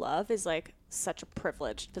of true love is like such a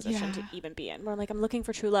privileged position to even be in. Where like, I'm looking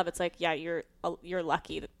for true love. It's like, yeah, you're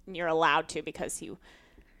lucky that you're allowed to, because you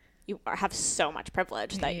have so much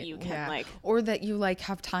privilege that you can like, or that you like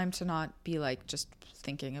have time to not be like just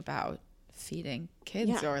thinking about feeding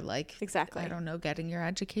kids or like, exactly, I don't know, getting your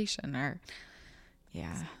education or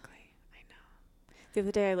exactly. I know. The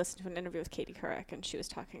other day I listened to an interview with Katie Couric, and she was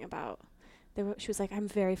talking about, she was like, I'm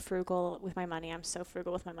very frugal with my money. I'm so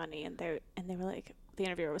frugal with my money. And they were like, the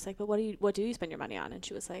interviewer was like, but what do you spend your money on? And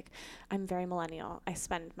she was like, I'm very millennial. I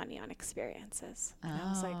spend money on experiences. And I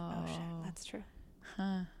was like, oh shit, that's true.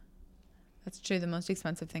 Huh. That's true. The most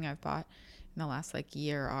expensive thing I've bought in the last like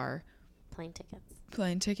year are plane tickets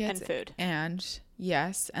and food. And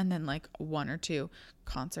yes. And then like one or two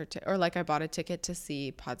concert or like I bought a ticket to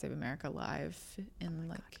see Pod Save America live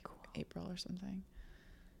in April or something.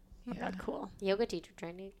 Oh God, cool. Yoga teacher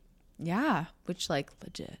training. Yeah. Which like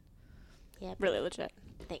legit. Yeah. Really legit.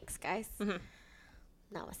 Thanks, guys. Mm-hmm.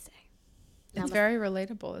 Namaste. It's very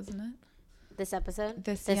relatable, isn't it? This episode?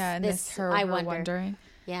 This her wondering.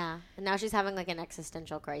 Yeah. And now she's having like an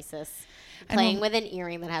existential crisis. Playing with an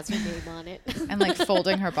earring that has her name on it. And like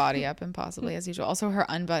folding her body up impossibly as usual. Also her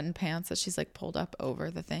unbuttoned pants that she's like pulled up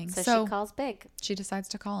over the thing. So she calls big. She decides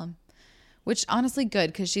to call him. Which honestly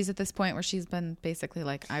good, because she's at this point where she's been basically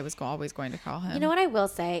like, I was always going to call him. You know what I will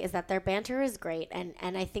say is that their banter is great, and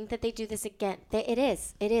I think that they do this again. It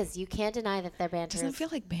is. You can't deny that their banter doesn't feel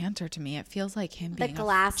like banter to me. It feels like him being a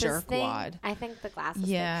jerkwad. I think the glasses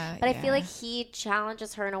thing. But I feel like he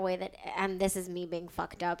challenges her in a way that, and this is me being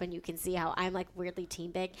fucked up, and you can see how I'm like weirdly teen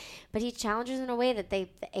big, but he challenges in a way that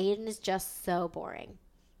Aiden is just so boring.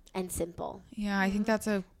 And simple. Yeah, I think that's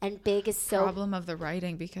and big is so problem of the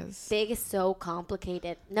writing, because big is so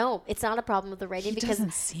complicated. No, it's not a problem of the writing, because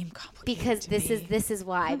doesn't seem complicated. Because this is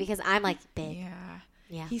why. Because I'm like big.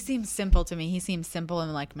 Yeah. He seems simple to me. He seems simple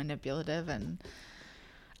and like manipulative, and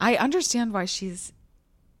I understand why she's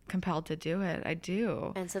compelled to do it. I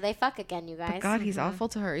do. And so they fuck again, you guys. But God, he's awful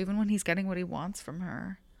to her, even when he's getting what he wants from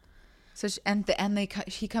her. So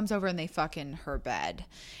he comes over and they fuck in her bed,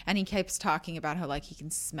 and he keeps talking about how like he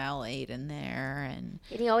can smell Aiden there, and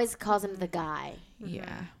he always calls him the guy.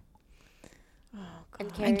 Yeah. Oh,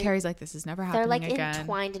 God. And Carrie's like, this is never happening again. They're like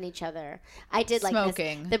entwined in each other. I did like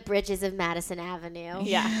smoking. The bridges of Madison Avenue.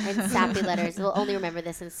 Yeah. And sappy letters. We'll only remember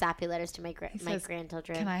this in sappy letters to my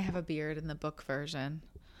grandchildren. Can I have a beard in the book version?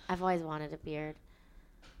 I've always wanted a beard.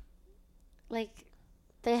 Like,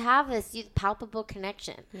 they have this palpable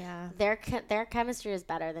connection. Yeah. Their chemistry is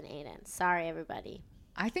better than Aiden's. Sorry, everybody.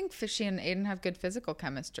 I think she and Aiden have good physical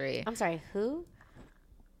chemistry. I'm sorry, who?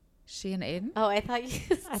 She and Aiden? Oh, I thought you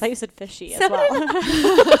said fishy as well.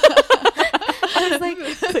 I was like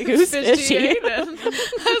who's fishy?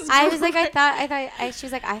 I was like, she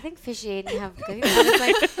was like, I think fishy Aiden have good.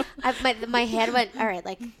 I was like, my head went, all right,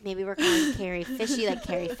 like maybe we're calling Carrie Fishy, like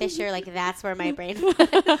Carrie Fisher, like that's where my brain went.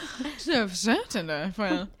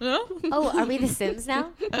 Oh, are we the Sims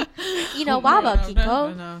now? You know, Waba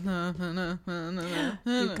Kiko.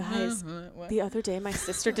 You guys, the other day my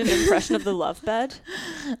sister did an impression of the love bed,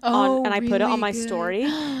 and I put it on my story,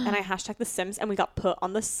 and I hashtagged the Sims, and we got put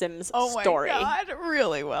on the Sims story. Oh my God,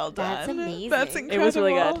 really well done. That's amazing. That's incredible. It was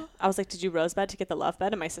really good. I was like, did you rosebud to get the love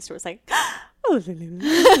bed? And my sister was like, I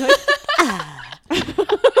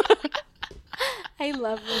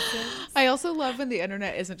love The Sims. I also love when the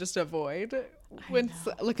internet isn't just a void. When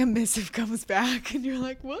like a missive comes back and you're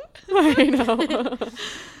like, what? I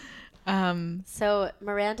know. So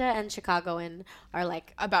Miranda and Chicagoan are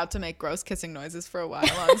like about to make gross kissing noises for a while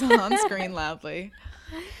on screen loudly.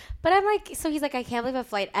 But I'm like, so he's like, I can't leave a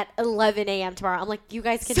flight at 11 a.m. tomorrow. I'm like, you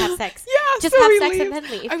guys can have sex. Yeah, just so have he sex leaves. and then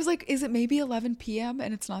leave. I was like, is it maybe 11 p.m.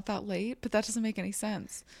 and it's not that late? But that doesn't make any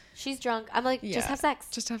sense. She's drunk. I'm like, just have sex.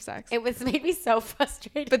 Just have sex. It made me so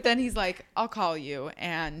frustrated. But then he's like, I'll call you.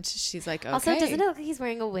 And she's like, okay. Also, doesn't it look like he's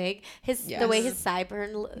wearing a wig? The way his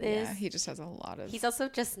sideburn is. Yeah, he just has a lot of. He's also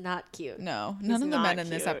just not cute. No, none of the men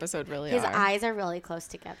in this episode really His are. His eyes are really close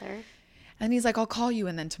together. And he's like, I'll call you.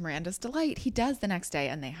 And then to Miranda's delight, he does the next day,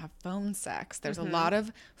 and they have phone sex. There's a lot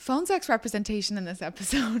of phone sex representation in this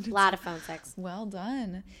episode. A lot of phone sex. Well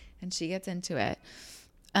done. And she gets into it.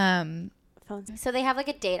 Phone phone sex. So they have like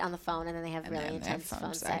a date on the phone, and then they have And really then they have intense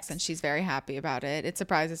phone sex. and she's very happy about it. It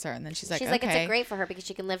surprises her, and then she's like, She's like, it's great for her because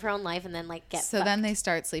she can live her own life and then like get. So fucked. then they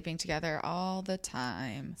start sleeping together all the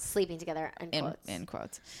time. Sleeping together in quotes. In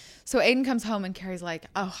quotes. So Aiden comes home and Carrie's like,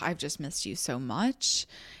 oh, I've just missed you so much.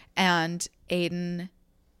 And Aiden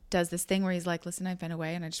does this thing where he's like, listen, I've been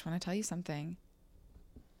away and I just want to tell you something.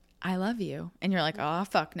 I love you. And you're like, oh,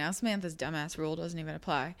 fuck. Now Samantha's dumbass rule doesn't even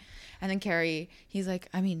apply. And then Carrie, he's like,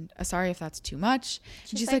 I mean, sorry if that's too much.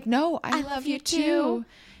 And she's like, no, I love you too.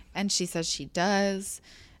 And she says she does.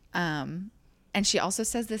 And she also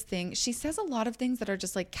says this thing. She says a lot of things that are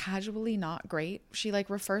just like casually not great. She like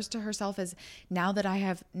refers to herself as now that I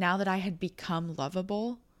had become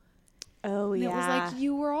lovable. Oh, And yeah. it was like,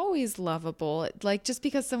 you were always lovable. Like, just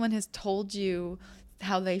because someone has told you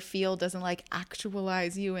how they feel doesn't like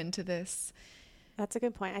actualize you into this. That's a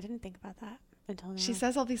good point. I didn't think about that until now. She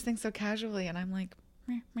says all these things so casually, and I'm like,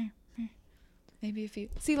 meh, meh, meh. Maybe if you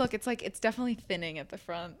see, look, it's like it's definitely thinning at the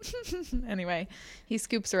front. Anyway, he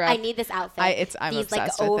scoops her up. I need this outfit. I'm These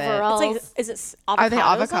obsessed like with it. overalls. It's like, is it avocados? Are they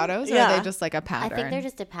avocados, or are they just like a I pattern? think they're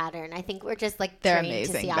just a pattern. I think we're just like They're trained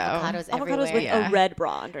amazing, to see though. avocados everywhere. Avocados with Yeah. a red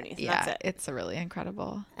bra underneath. And yeah, that's it. it's a really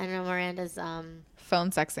incredible. I know Miranda's Phone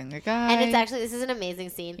sexing the guy. and it's actually, this is an amazing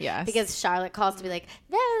scene. Yes. Because Charlotte calls to be like,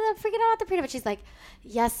 no, forget about the prenup. But she's like,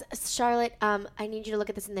 yes, Charlotte, I need you to look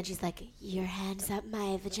at this. And then she's like, your hands up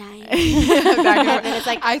my vagina. and then it's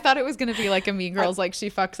like, I thought it was gonna be like a Mean Girls, like she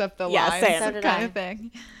fucks up the Yeah, lines same. So did kind I. of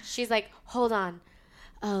thing. she's like, hold on.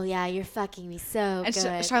 Oh, yeah, you're fucking me so And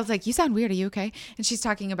good. Charlotte's like, you sound weird. Are you okay? And she's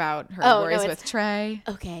talking about her Oh, no, worries it's- with Trey.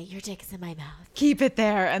 Okay, your dick is in my mouth. Keep it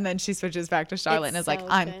there. And then she switches back to Charlotte and It's is like, so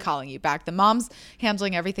I'm good. calling you back. The mom's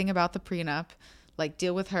handling everything about the prenup. Like,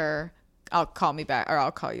 deal with her. I'll call me back, or I'll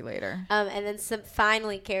call you later. And then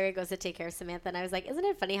finally Carrie goes to take care of Samantha. And I was like, isn't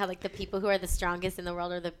it funny how like the people who are the strongest in the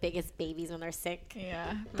world are the biggest babies when they're sick?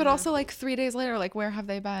 Yeah. But also, like, 3 days later, like, where have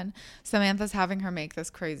they been? Samantha's having her make this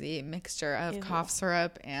crazy mixture of cough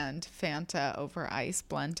syrup and Fanta over ice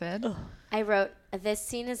blended. Ugh. I wrote, this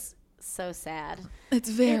scene is so sad. It's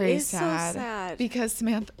very is so sad. sad. Because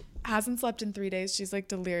Samantha hasn't slept in 3 days. She's, like,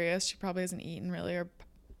 delirious. She probably hasn't eaten really or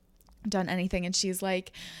done anything. And she's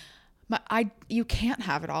like, you can't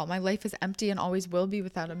have it all. My life is empty and always will be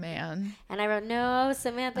without a man. And I wrote, no,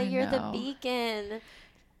 Samantha, you're the know. beacon.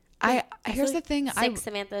 Here's the thing. Sick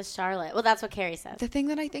Samantha is Charlotte. Well, that's what Carrie says. The thing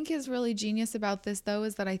that I think is really genius about this, though,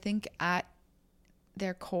 is that I think at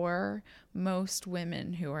their core, most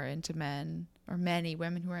women who are into men, or many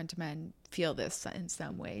women who are into men, feel this in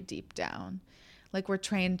some way deep down. Like, we're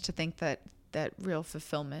trained to think that real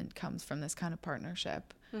fulfillment comes from this kind of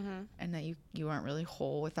partnership. Mm-hmm. And that you aren't really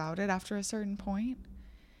whole without it after a certain point.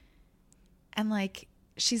 And like,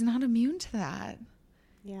 she's not immune to that.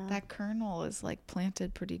 Yeah. That kernel is like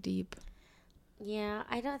planted pretty deep. Yeah,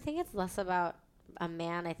 I don't think it's less about a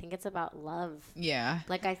man. I think it's about love. Yeah.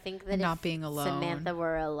 Like, I think that Not if being alone. Samantha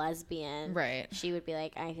were a lesbian, Right. she would be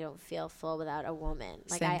like, I don't feel full without a woman.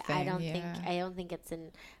 Like, Same I thing, don't yeah. think, I don't think it's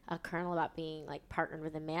a kernel about being like partnered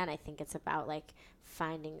with a man. I think it's about like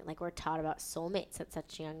finding, like, we're taught about soulmates at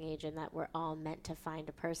such a young age, and that we're all meant to find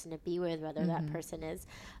a person to be with, whether that person is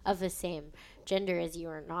of the same gender as you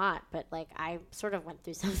or not. But like, I sort of went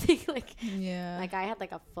through something like, Yeah. like I had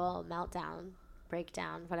like a full meltdown,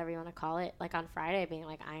 breakdown, whatever you want to call it, like on Friday, being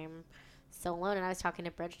like, I'm so alone. And I was talking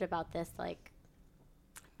to Bridget about this, like,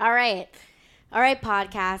 all right,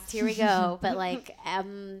 podcast, here we go. But like,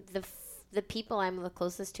 the people I'm the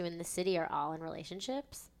closest to in the city are all in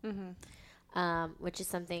relationships, which is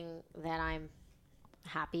something that I'm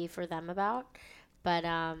happy for them about. But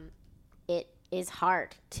it is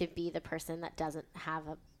hard to be the person that doesn't have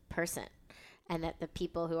a person. And that the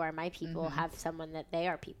people who are my people have someone that they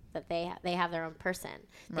are that they have their own person.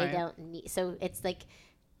 Right. They don't need. So it's like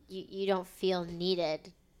you don't feel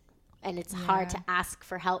needed, and it's hard to ask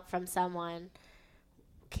for help from someone.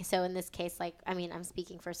 Okay, so in this case, like, I mean, I'm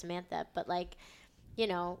speaking for Samantha, but like, you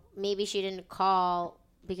know, maybe she didn't call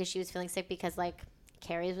because she was feeling sick because like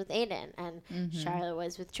Carrie was with Aiden and Charlotte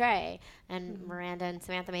was with Trey, and Miranda and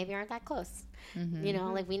Samantha maybe aren't that close. You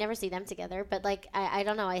know, like we never see them together. But like, I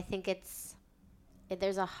don't know. I think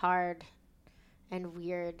there's a hard and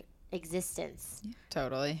weird existence.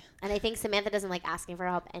 Totally. And I think Samantha doesn't like asking for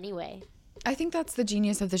help anyway. I think that's the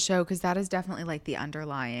genius of the show, because that is definitely like the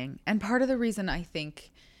underlying. And part of the reason I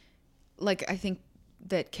think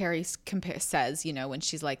that Carrie says, you know, when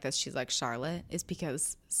she's like this, she's like Charlotte, is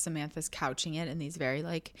because Samantha's couching it in these very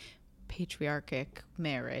like patriarchic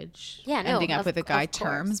marriage, Yeah, no, ending up with a guy of course.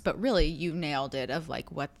 terms. But really, you nailed it, of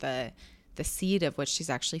like what the the seed of what she's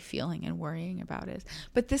actually feeling and worrying about is.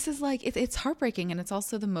 But this is like, it's heartbreaking, and it's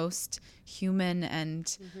also the most human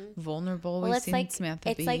and vulnerable we've seen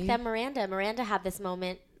Samantha be. It's like that Miranda had this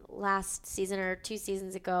moment last season or 2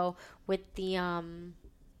 seasons ago with she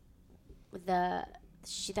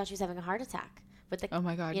thought she was having a heart attack with the, oh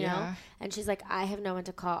my God, you know, and she's like, I have no one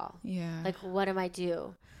to call. Yeah. Like, what am I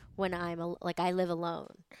do when like I live alone?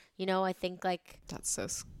 You know, I think like that's so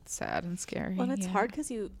sad and scary. Well, it's hard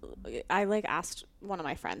because I like asked one of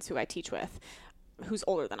my friends who I teach with, who's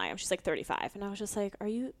older than I am. She's like 35, and I was just like, "Are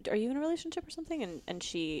you in a relationship or something?" And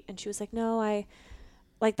she was like, "No, I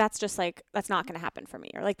like that's just like that's not going to happen for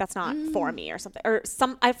me, or like that's not for me or something or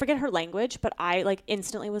some." I forget her language, but I like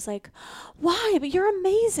instantly was like, "Why? But you're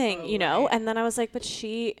amazing," you know. Right. And then I was like, "But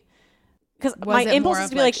she." Because my impulse is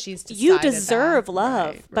to be like, you deserve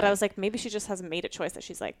love. Right. But I was like, maybe she just hasn't made a choice that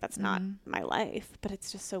she's like, that's not my life. But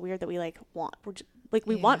it's just so weird that we like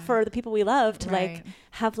we want for the people we love to like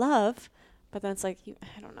have love. But then it's like,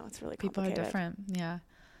 I don't know. It's really complicated. People are different. Yeah.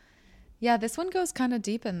 Yeah. This one goes kind of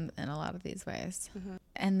deep in a lot of these ways.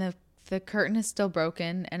 And the curtain is still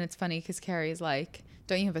broken. And it's funny because Carrie's like,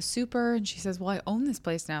 don't you have a super? And she says, well, I own this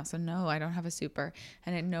place now, so no, I don't have a super.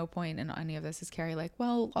 And at no point in any of this is Carrie like,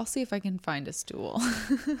 well, I'll see if I can find a stool.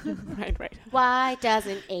 Right. Why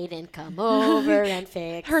doesn't Aiden come over and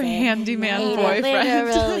fix her handyman Aiden boyfriend?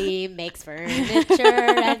 Literally makes furniture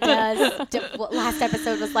and does. Last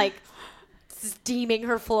episode was like steaming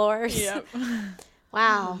her floors. Yep.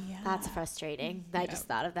 Wow, that's frustrating. I just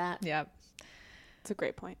thought of that. Yep. It's a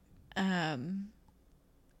great point.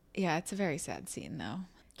 Yeah, it's a very sad scene, though.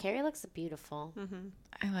 Carrie looks beautiful.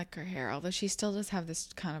 I like her hair, although she still does have this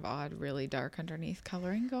kind of odd, really dark underneath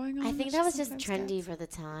coloring going on. I think that was just trendy for the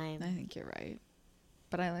time. I think you're right.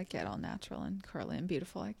 But I like it all natural and curly and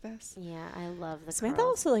beautiful like this. Yeah, I love the Samantha curls.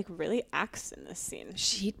 also like really acts in this scene.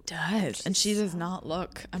 She does. And she does not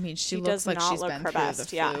look. I mean, she looks like she's been through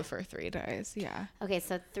the flu for 3 days. Yeah. Okay,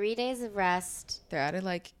 so 3 days of rest. They're at a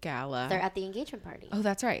like gala. They're at the engagement party. Oh,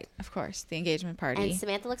 that's right. Of course. The engagement party. And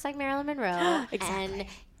Samantha looks like Marilyn Monroe. Exactly. And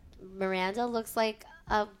Miranda looks like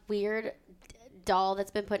a weird doll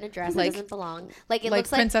that's been put in a dress that doesn't belong. Like it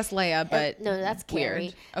looks like Princess Leia, but no, that's Carrie.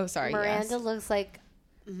 Weird. Oh, sorry. Miranda looks like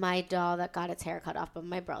my doll that got its hair cut off by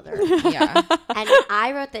my brother. Yeah. And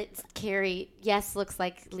I wrote that Carrie, yes, looks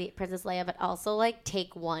like Princess Leia, but also like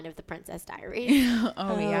take 1 of the Princess Diaries.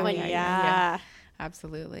 Yeah.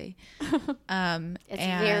 Absolutely. It's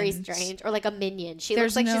very strange. Or like a minion. She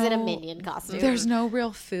looks like she's in a minion costume. There's no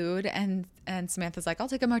real food. And Samantha's like, I'll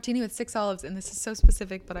take a martini with 6 olives. And this is so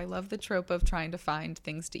specific, but I love the trope of trying to find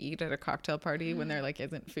things to eat at a cocktail party when there like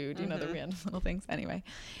isn't food, you know, the random little things. Anyway.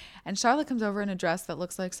 And Charlotte comes over in a dress that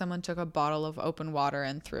looks like someone took a bottle of open water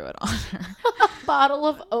and threw it on her. Bottle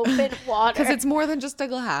of open water. Because it's more than just a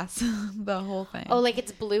glass, the whole thing. Oh, like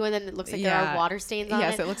it's blue and then it looks like there are water stains on it.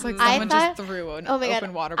 Yes, it looks like someone just threw an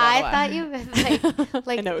open water bottle I thought you meant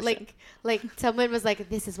like someone was like,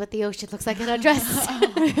 this is what the ocean looks like in a dress.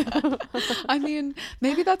 I mean,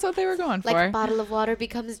 maybe that's what they were going for. Like a bottle of water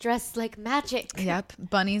becomes dressed like magic. Yep.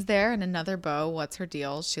 Bunny's there and another beau. What's her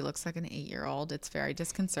deal? She looks like an 8-year-old. It's very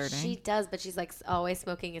disconcerting. She does, but she's like always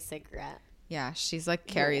smoking a cigarette. Yeah, she's like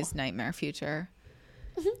Carrie's nightmare future.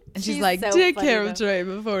 And she's She's like, so take funny, care though. of Trey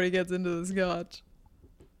before he gets into the scotch.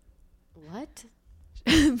 What?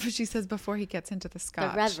 But she says before he gets into the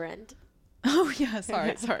scotch. The Reverend. Oh, yeah.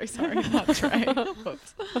 Sorry. Not Trey.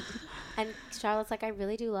 Whoops. And Charlotte's like, I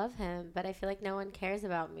really do love him, but I feel like no one cares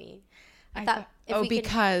about me.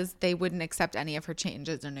 Because they wouldn't accept any of her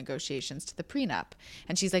changes or negotiations to the prenup.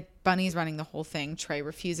 And she's like, Bunny's running the whole thing. Trey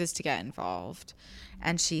refuses to get involved.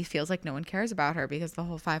 And she feels like no one cares about her because the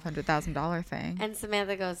whole $500,000 thing. And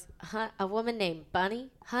Samantha goes, a woman named Bunny?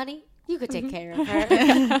 Honey, you could take care of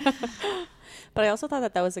her. But I also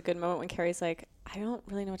thought that was a good moment when Carrie's like, I don't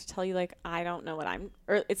really know what to tell you. Like, I don't know what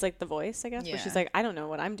or it's like The Voice, I guess, where she's like, I don't know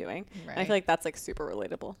what I'm doing. Right. And I feel like that's like super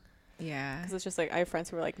relatable. Yeah. Because it's just like, I have friends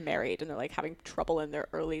who are like married and they're like having trouble in their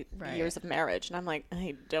early years of marriage. And I'm like,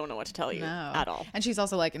 I don't know what to tell you at all. And she's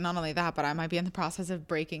also like, not only that, but I might be in the process of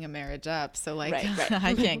breaking a marriage up. So like,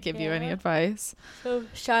 I can't give you any advice. So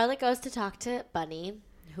Charlotte goes to talk to Bunny,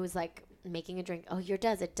 who's like making a drink. Oh, it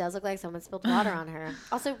does look like someone spilled water on her.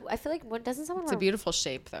 Also, I feel like doesn't someone It's a beautiful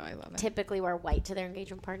shape though. I love it. Typically wear white to their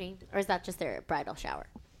engagement party? Or is that just their bridal shower?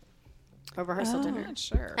 Or rehearsal dinner? I'm not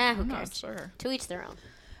sure. Who cares? Not sure. To each their own.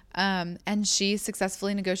 And she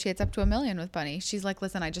successfully negotiates up to $1 million with Bunny. She's like,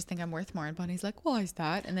 listen, I just think I'm worth more. And Bunny's like, why is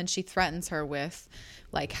that? And then she threatens her with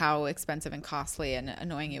like how expensive and costly and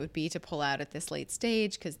annoying it would be to pull out at this late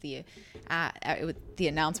stage because the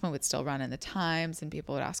announcement would still run in the Times and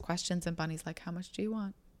people would ask questions. And Bunny's like, how much do you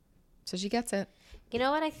want? So she gets it. You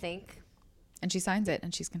know what I think? And she signs it,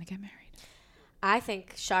 and she's going to get married. I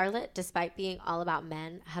think Charlotte, despite being all about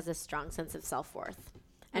men, has a strong sense of self-worth.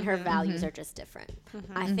 And her values are just different.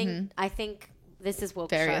 I think this is woke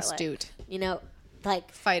Very Charlotte. astute. You know,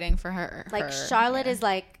 like Fighting for her. Like Charlotte is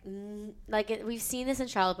like we've seen this in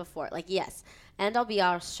Charlotte before. Like, yes, end all be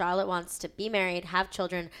all, Charlotte wants to be married, have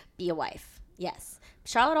children, be a wife. Yes.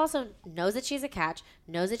 Charlotte also knows that she's a catch,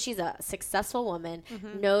 knows that she's a successful woman,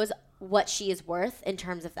 knows what she is worth in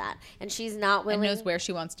terms of that. And she's not willing. And knows where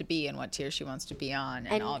she wants to be and what tier she wants to be on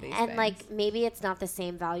and all these things. And like maybe it's not the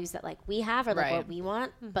same values that like we have or like what we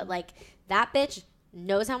want, but like that bitch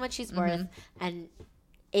knows how much she's worth and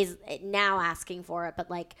is now asking for it, but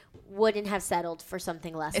like wouldn't have settled for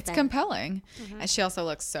something less. It's compelling. And she also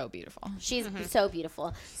looks so beautiful. She's so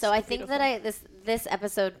beautiful. So I think that this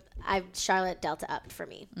episode, Charlotte Delta upped for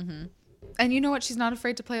me. And you know what? She's not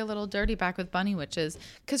afraid to play a little dirty back with Bunny, which is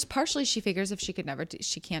because partially she figures if she could never,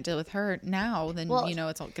 she can't deal with her now, then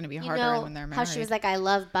it's all going to be harder when they're married. How she was like, I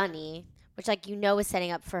love Bunny, which like is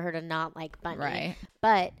setting up for her to not like Bunny. Right.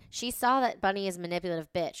 But she saw that Bunny is a manipulative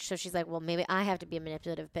bitch, so she's like, well, maybe I have to be a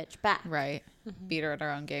manipulative bitch back. Right. Beat her at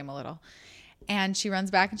her own game a little. And she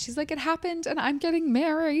runs back and she's like, it happened and I'm getting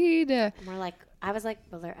married. And we're like, I was like,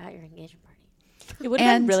 well, they're at your engagement party. It would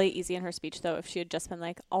have been really easy in her speech, though, if she had just been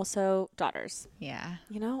like, also daughters. Yeah.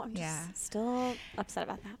 I'm just still upset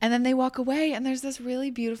about that. And then they walk away, and there's this really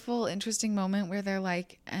beautiful, interesting moment where they're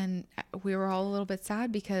like, and we were all a little bit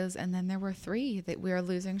sad because, and then there were 3 that we are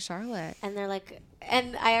losing Charlotte. And they're like,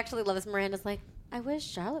 and I actually love this. Miranda's like, I wish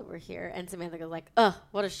Charlotte were here. And Samantha goes like, ugh,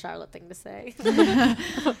 what a Charlotte thing to say.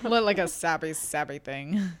 What, like a sappy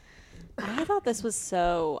thing. I thought this was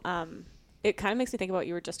so... it kind of makes me think about what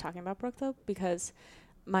you were just talking about, Brooke, though, because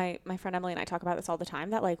my friend Emily and I talk about this all the time,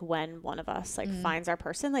 that like when one of us like finds our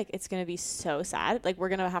person, like it's going to be so sad. Like we're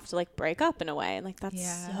going to have to like break up in a way. And like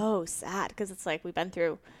that's so sad because it's like we've been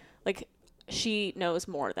through, like she knows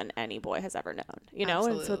more than any boy has ever known, you know?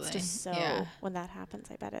 Absolutely. And so it's just so, when that happens,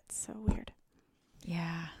 I bet it's so weird.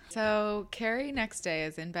 Yeah. So Carrie next day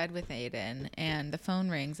is in bed with Aiden and the phone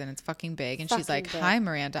rings and it's fucking big and she's like, hi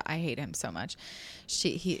Miranda, I hate him so much.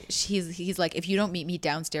 He's like, if you don't meet me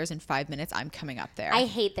downstairs in 5 minutes, I'm coming up there. I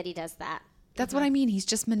hate that he does that. That's what I mean. He's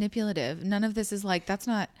just manipulative. None of this is like, that's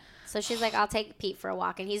not. So she's like, I'll take Pete for a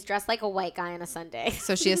walk, and he's dressed like a white guy on a Sunday.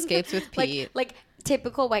 So she escapes with Pete. like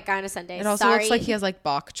typical white guy on a Sunday. It also looks like he has like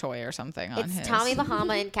bok choy or something on his. It's Tommy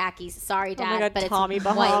Bahama in khakis. Sorry, Dad, God, but Tommy it's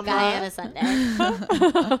Bahama. white guy on a Sunday.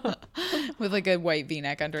 With like a white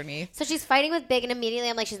V-neck underneath. So she's fighting with Big, and immediately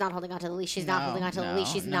I'm like, she's not holding onto the leash. She's not holding onto the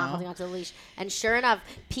leash. She's not holding onto the leash. And sure enough,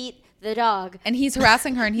 Pete the dog. And he's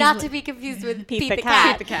harassing her. And he's not to be confused with Pete the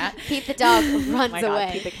cat. Pete the cat. Pete the dog runs God, away.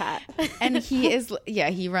 Pete the cat. And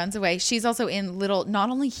he runs away. She's also in little, not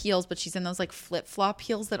only heels, but she's in those like flip-flop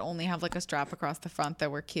heels that only have like a strap across the front that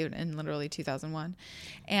were cute in literally 2001.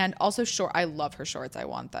 And also short. I love her shorts. I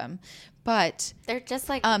want them. But they're just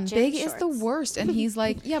like Big shorts. is the worst. And he's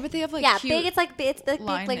like, yeah, but they have like cute Big. It's like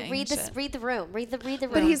read the room. Read the room.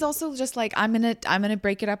 But he's also just like, I'm gonna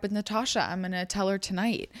break it up with Natasha. I'm gonna tell her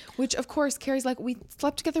tonight. Which of course Carrie's like, we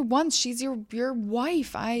slept together once. She's your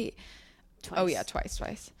wife. Twice. Oh yeah,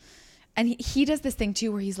 twice. And he does this thing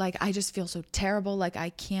too where he's like, I just feel so terrible. Like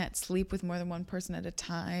I can't sleep with more than one person at a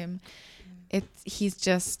time. He's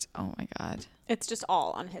just, oh my God. It's just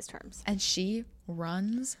all on his terms. And she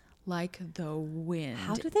runs like the wind.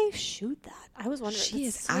 How do they shoot that? I was wondering. She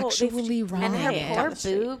is actually running. And her it. poor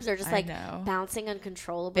boobs are just like know. bouncing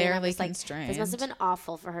uncontrollably. Barely like, constrained. This must have been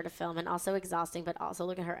awful for her to film and also exhausting, but also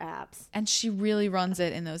look at her abs. And she really runs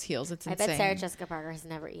it in those heels. It's insane. I bet Sarah Jessica Parker has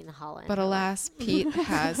never eaten a challah. But alas, Pete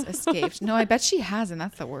has escaped. No, I bet she has, and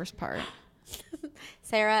that's the worst part.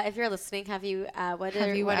 Sarah, if you're listening, what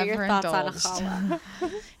are your ever thoughts indulged on a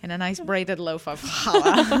challah? In a nice braided loaf of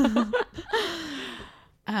challah.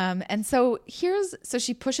 And so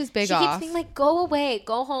she pushes Big off. She keeps being like, go away,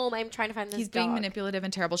 go home. I'm trying to find this He's dog. being manipulative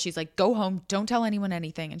and terrible. She's like, go home. Don't tell anyone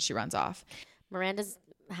anything. And she runs off. Miranda's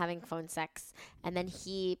having phone sex. And then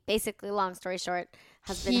he basically, long story short,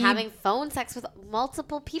 has been having phone sex with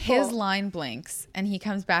multiple people. His line blinks and he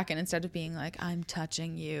comes back and instead of being like, I'm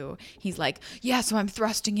touching you, he's like, yeah, so I'm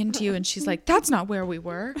thrusting into you. And she's like, that's not where we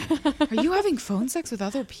were. Are you having phone sex with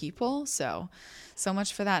other people? So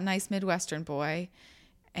much for that nice Midwestern boy.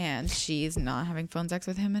 And she's not having phone sex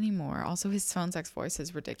with him anymore. Also, his phone sex voice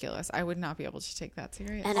is ridiculous. I would not be able to take that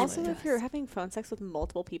seriously. And also, if you're having phone sex with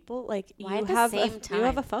multiple people, like Why you at the have same time? you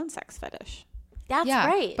have a phone sex fetish. That's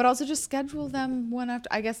right. But also just schedule them one after.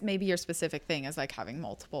 I guess maybe your specific thing is like having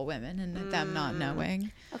multiple women and them not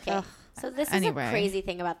knowing. Okay. So this Anyway. is a crazy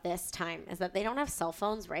thing about this time is that they don't have cell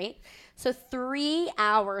phones, right? So 3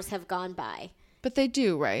 hours have gone by. But they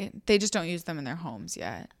do, right? They just don't use them in their homes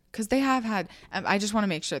yet. Because they have had, I just want to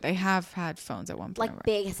make sure, they have had phones at one point. Like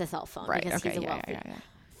Big has a cell phone right, because okay, he's a wealthy. yeah.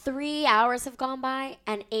 3 hours have gone by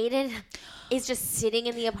and Aiden is just sitting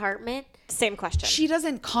in the apartment. Same question. She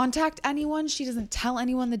doesn't contact anyone. She doesn't tell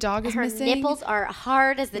anyone the dog is Her missing. nipples are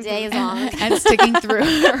hard as the day is long. And sticking through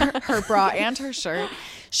her bra and her shirt.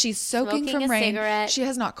 She's soaking Smoking from a rain. cigarette. She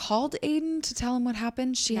has not called Aiden to tell him what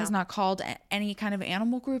happened. She has not called any kind of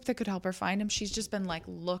animal group that could help her find him. She's just been like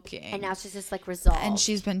looking. And now she's just like resolved. And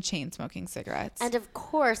she's been chain smoking cigarettes. And of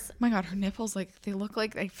course, oh my God, her nipples, like, they look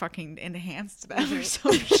like they fucking enhanced them or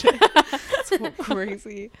some shit. It's so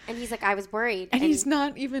crazy. and he's like, I was worried. And he's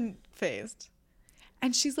not even phased.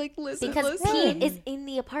 And she's like, listen, because listen. Pete is in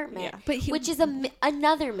the apartment, Yeah. But which is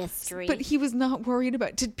another mystery. But he was not worried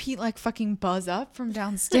about. Did Pete like fucking buzz up from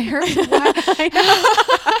downstairs? Why?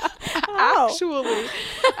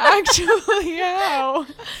 Actually, how?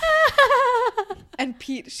 And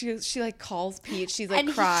Pete, she like calls Pete. She's like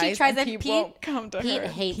And cries. she tries and and Pete won't come to Pete her.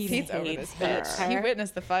 hates Pete's over this bitch. her. He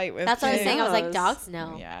witnessed the fight with. That's what I was Pete. saying. I was like, knows. dogs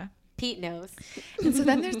know. Yeah. Pete knows. And so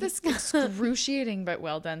then there's this excruciating but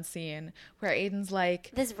well done scene where Aiden's like,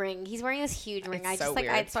 This ring. He's wearing this huge ring. it's I so just like.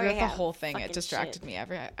 weird. I sorry. Throughout the whole thing, it fucking distracted shit.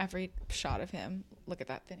 me. Every shot of him. Look at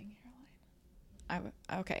that thinning hairline.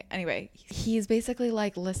 Okay. Anyway, he's basically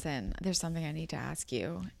like, listen, there's something I need to ask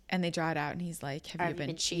you. And they draw it out, and he's like, have you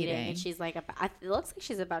been cheating? And she's like, it looks like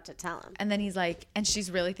she's about to tell him. And then he's like, and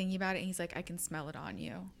she's really thinking about it. And he's like, I can smell it on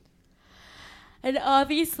you. And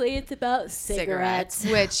obviously, it's about cigarettes.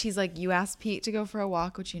 Which he's like, you asked Pete to go for a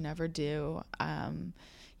walk, which you never do.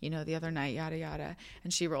 The other night, yada yada.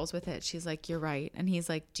 And she rolls with it. She's like, you're right. And he's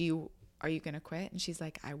like, are you gonna quit? And she's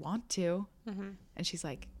like, I want to. Mm-hmm. And she's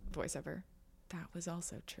like, voiceover, that was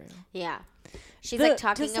also true. Yeah, she's like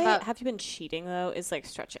talking about. Have you been cheating though? Is like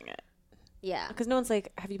stretching it. Yeah, Because no one's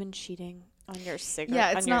like, have you been cheating on your cigarette?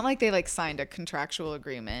 Yeah, it's not like they like signed a contractual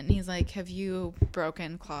agreement. He's like, have you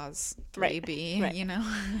broken clause 3B? Right. You know?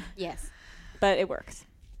 yes, But it works.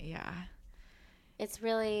 Yeah. it's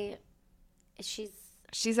really.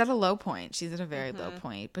 She's at a low point. She's at a very low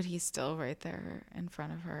point, but he's still right there in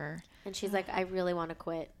front of her. and she's like, I really want to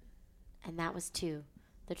quit, and that was too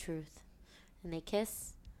the truth. And they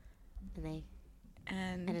kiss,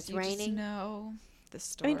 and it's you raining. Just know the I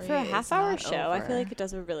story. mean, for a half-hour show, I feel over. like it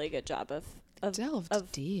does a really good job of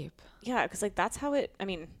delved deep. Yeah, because like that's how it. I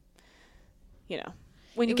mean,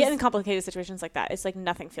 when you It get was- in complicated situations like that, it's like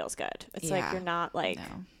nothing feels good. It's like Yeah. you're not like,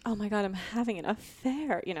 No. oh my god, I'm having an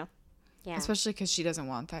affair. Yeah, Especially because she doesn't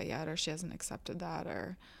want that yet, or she hasn't accepted that,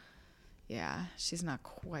 or she's not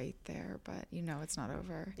quite there. But it's not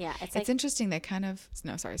over. yeah. It's It's like interesting. They kind of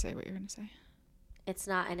sorry. Say what you're gonna say. it's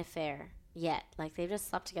not an affair yet. Like they've just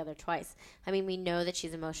slept together twice. I mean, we know that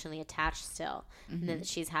she's emotionally attached still, and that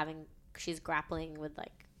she's grappling with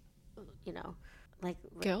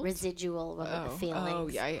Guilt? residual feelings. Oh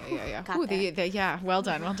yeah. Got Ooh, there. well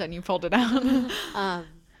done. You pulled it out.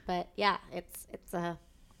 But yeah, it's a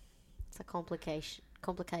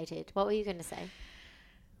complicated. What were you gonna say?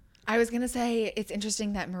 I was gonna say it's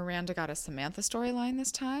interesting that Miranda got a Samantha storyline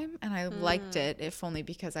this time, and I liked it, if only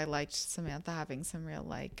because I liked Samantha having some real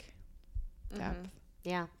depth.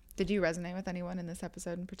 Yeah. Did you resonate with anyone in this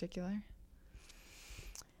episode in particular?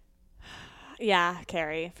 Yeah,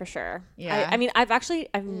 Carrie for sure. Yeah. I mean, I've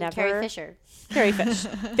never Carrie Fisher. Carrie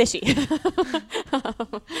Fishy.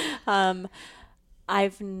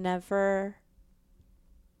 I've never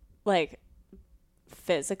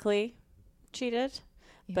physically cheated,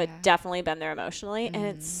 but Yeah. definitely been there emotionally, and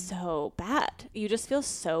it's so bad. You just feel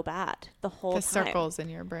so bad the whole The time. circles in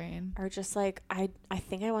your brain. Are just like, I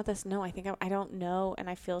think I want this. No, I think I don't know, and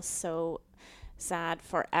I feel so sad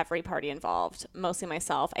for every party involved, mostly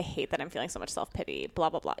myself. I hate that I'm feeling so much self-pity, blah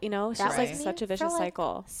blah blah. It's That just was like me such a for, vicious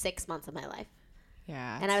cycle. 6 months of my life.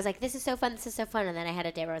 Yeah. And I was like, this is so fun. And then I had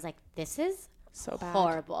a day where I was like, this is So bad.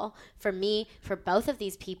 horrible for me, for both of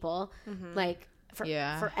these people, for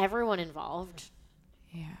Yeah. everyone involved.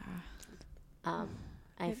 Yeah.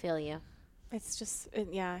 I feel you. It's just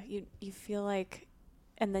you feel like,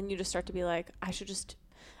 and then you just start to be like, I should just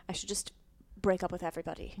break up with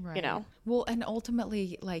everybody. Right. Well, and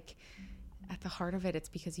ultimately, at the heart of it, it's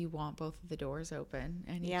because you want both of the doors open,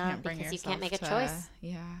 and you can't bring because you yourself can't make a to- choice.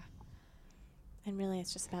 Yeah. And really,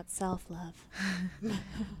 it's just about self-love.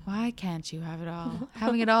 Why can't you have it all?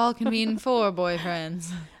 Having it all can mean 4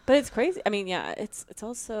 boyfriends. But it's crazy. I mean, yeah, it's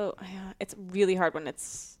also it's really hard when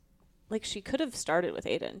it's like she could have started with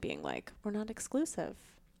Aiden being like, we're not exclusive,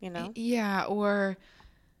 Yeah, or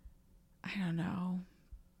I don't know.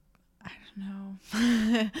 I don't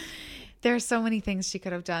know. There's so many things she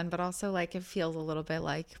could have done, but also like it feels a little bit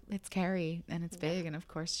like it's Carrie and it's big, and of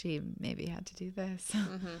course she maybe had to do this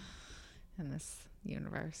in this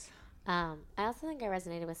universe. I also think I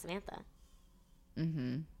resonated with Samantha.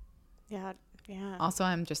 Yeah. Also,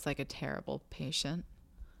 I'm just like a terrible patient.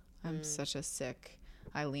 I'm such a sick.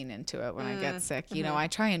 I lean into it when I get sick. You know, I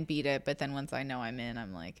try and beat it, but then once I know I'm in,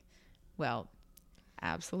 I'm like, well,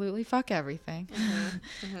 absolutely fuck everything.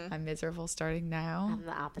 I'm miserable starting now. I'm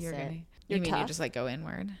the opposite. You mean you tough? just like go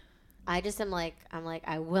inward? I just am like,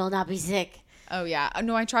 I will not be sick. Oh yeah.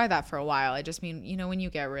 No, I tried that for a while. I just mean, you know, when you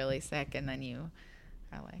get really sick and then you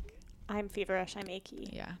are like, I'm feverish. I'm achy.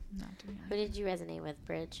 yeah, not doing Who it. did you resonate with,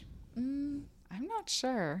 Bridge? I'm not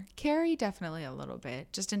sure. Carrie definitely a little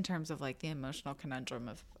bit, just in terms of like the emotional conundrum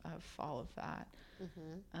of all of that.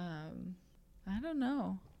 I don't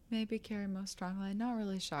know. Maybe Carrie most strongly. Not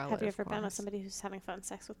really Charlotte. Have you of ever been with course. somebody who's having phone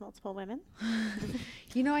sex with multiple women?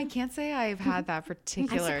 You know, I can't say I've had that I'm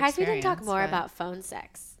particular surprised we didn't talk experience, more but about phone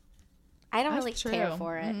sex. I don't that's really care true.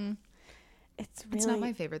 for it. It's really It's not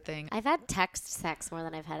my favorite thing. I've had text sex more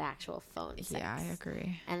than I've had actual phone sex. Yeah, I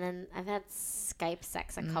agree. And then I've had Skype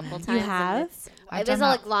sex a couple times. You and have? I've It was done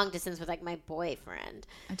all that- like long distance with like my boyfriend.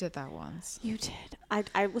 I did that once. You did.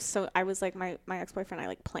 I was like my ex-boyfriend. I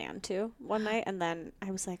like planned to one night, and then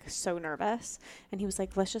I was like so nervous, and he was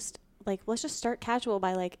like, let's just start casual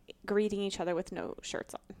by like greeting each other with no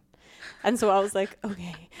shirts on. And so I was like,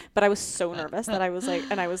 okay. But I was so nervous that I was like,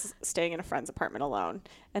 and I was staying in a friend's apartment alone.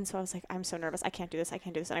 And so I was like, I'm so nervous. I can't do this.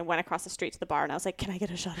 And I went across the street to the bar and I was like, can I get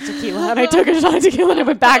a shot of tequila? And I took a shot of tequila and I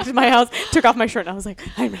went back to my house, took off my shirt, and I was like,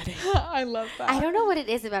 I'm ready. I love that. I don't know what it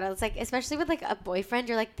is about it. It's like, especially with like a boyfriend,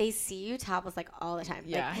 you're like, they see you topless like all the time.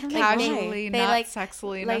 Yeah, Like, casually, they, not like,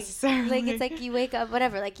 sexually like, necessarily. Like it's like you wake up,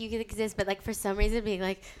 whatever. Like you can exist, but like for some reason being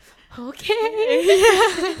like,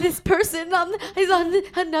 okay, this person is on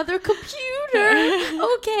another computer.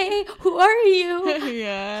 Okay, who are you?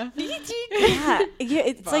 yeah. Yeah,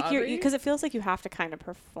 it's like you're Bobby? because it feels like you have to kind of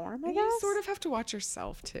perform. I guess. You sort of have to watch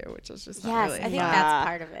yourself too, which is just not Yes, really I think fun. that's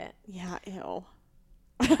part of it. Yeah. Ew.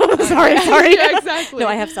 sorry. Yeah, exactly. No,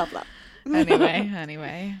 I have self-love.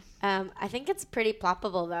 Anyway. I think it's pretty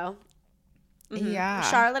ploppable though. Yeah.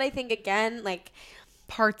 Charlotte, I think again, like.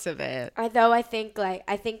 Parts of it. Although I think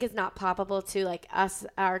is not ploppable to like us,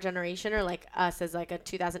 our generation, or like us as like a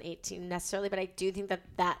 2018 necessarily, but I do think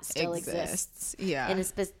that still exists Yeah. in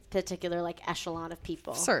a particular like echelon of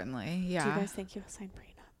people. Certainly. Yeah. Do you guys think you'll sign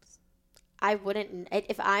prenups? I wouldn't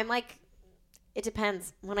if I'm like, it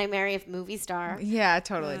depends. When I marry a movie star, Yeah,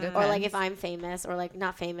 totally depends. or like if I'm famous, or like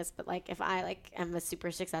not famous, but like if I like am a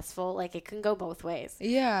super successful, like it can go both ways.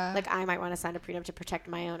 Yeah. Like I might want to sign a prenup to protect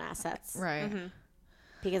my own assets, right.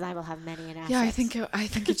 because I will have many assets. Yeah, I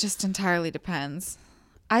think it just entirely depends.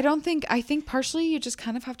 I think partially you just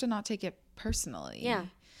kind of have to not take it personally. Yeah.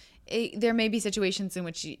 There may be situations in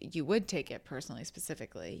which you would take it personally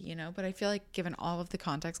specifically, you know, but I feel like given all of the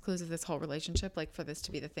context clues of this whole relationship, like for this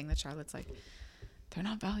to be the thing that Charlotte's like, they're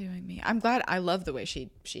not valuing me. I'm glad. I love the way she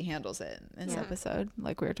handles it in this episode,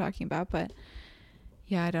 like we were talking about, but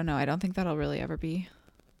yeah, I don't know. I don't think that'll really ever be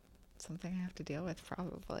something I have to deal with,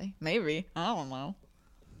 probably. Maybe. I don't know.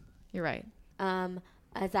 You're right.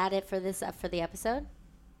 Is that it for the episode?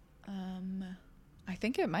 I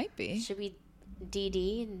think it might be. Should we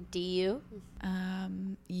DD and DU?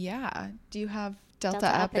 Yeah. Do you have Delta,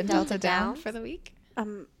 Delta up up and and Delta Delta down down? for the week?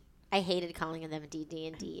 I hated calling them DD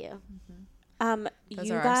and DU. Those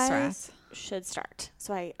You are our guys strats. should start.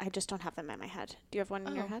 So I just don't have them in my head. Do you have one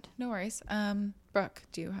in your head? No worries. Brooke,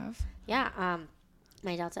 do you have? Yeah.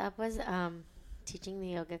 My Delta up was teaching the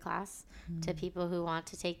yoga class to people who want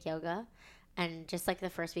to take yoga. And just like the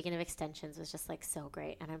first weekend of extensions was just like so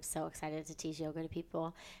great. And I'm so excited to teach yoga to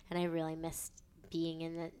people. And I really missed being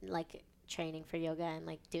in the like training for yoga and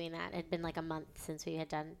like doing that. It had been like a month since we had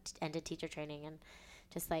done ended teacher training, and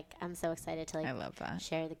just like I'm so excited to like I love that.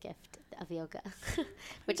 share the gift of yoga,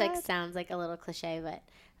 which like sounds like a little cliche,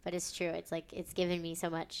 but it's true. It's like it's given me so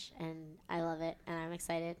much, and I love it, and I'm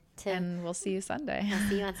excited to. And we'll see you Sunday. I'll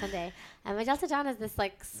see you on Sunday. And my Delta Dawn is this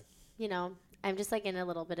like, I'm just like in a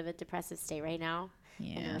little bit of a depressive state right now,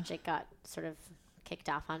 in which it got sort of kicked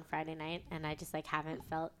off on Friday night, and I just like haven't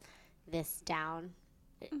felt this down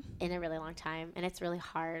in a really long time, and it's really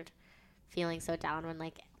hard feeling so down when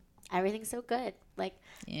like everything's so good. Like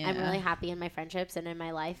I'm really happy in my friendships and in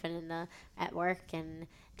my life and at work and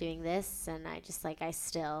doing this, and I just like I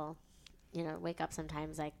still, wake up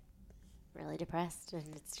sometimes like really depressed, and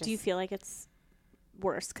it's just. Do you feel like it's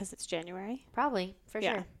worse because it's January? Probably, for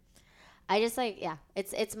sure. I just like, yeah,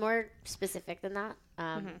 it's more specific than that.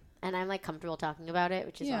 And I'm like comfortable talking about it,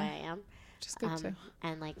 which is why I am. Just good too.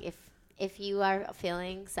 And like, if you are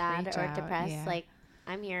feeling sad Reach or out, depressed, like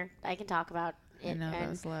I'm here. I can talk about it. I know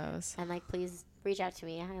and, those lows. and like, please reach out to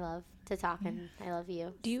me. I love to talk and I love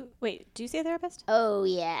you. Do you see a therapist? Oh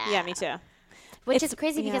yeah. Yeah, me too. Which is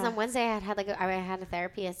crazy because yeah. on Wednesday I had a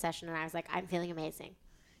therapy session and I was like, I'm feeling amazing.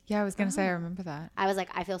 Yeah, I was gonna say I remember that. I was like,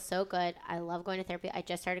 I feel so good. I love going to therapy. I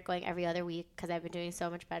just started going every other week because I've been doing so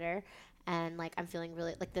much better. And like, I'm feeling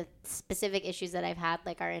really like the specific issues that I've had,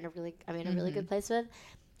 like I'm in a really good place with.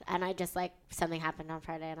 And I just like, something happened on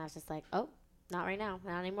Friday and I was just like, oh, not right now,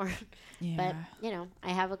 not anymore. Yeah. But you know, I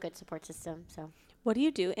have a good support system. So What do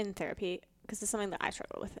you do in therapy? Because this is something that I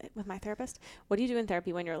struggle with my therapist. What do you do in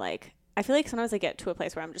therapy when you're like, I feel like sometimes I get to a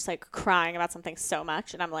place where I'm just like crying about something so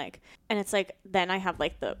much and I'm like, and it's like, then I have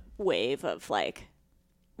like the wave of like,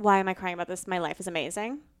 why am I crying about this? My life is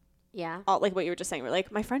amazing. yeah. All, like what you were just saying, we're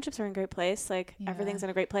like, my friendships are in a great place. Like everything's in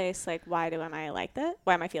a great place. Like, why am I like that?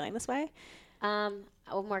 Why am I feeling this way? I'm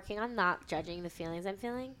working on not judging the feelings I'm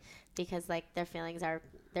feeling because like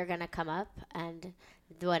they're gonna come up and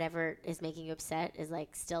whatever is making you upset is like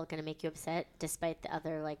still gonna make you upset despite the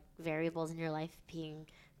other like variables in your life being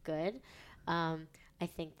good. I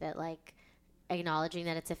think that like acknowledging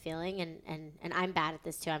that it's a feeling and I'm bad at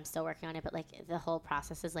this too. I'm still working on it, but like the whole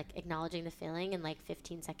process is like acknowledging the feeling in like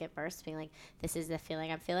 15-second bursts, being like, this is the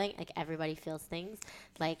feeling I'm feeling. Like everybody feels things,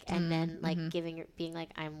 like, and then like being like,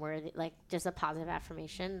 I'm worthy, like just a positive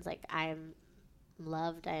affirmations, like I'm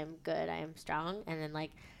loved, I am good, I am strong, and then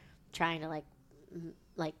like trying to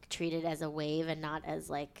like treat it as a wave and not as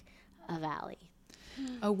like a valley.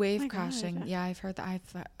 A wave crashing. Yeah, I've heard that.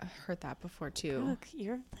 I've heard that before too. Look,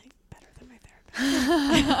 you're like better than my therapist.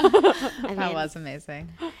 That was amazing.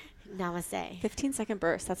 Namaste. 15-second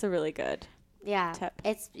burst. That's a really good tip.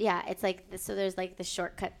 It's like so there's like the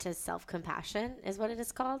shortcut to self-compassion is what it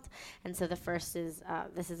is called. And so the first is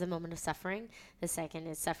this is a moment of suffering. The second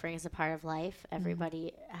is suffering is a part of life.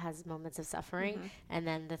 Everybody has moments of suffering. And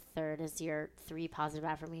then the third is your 3 positive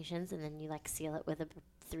affirmations, and then you like seal it with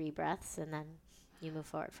 3 breaths, and then you move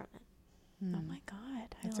forward from it. Oh my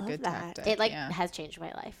God, That's I a love good that. tactic. It like has changed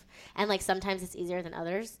my life, and like sometimes it's easier than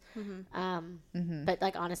others. But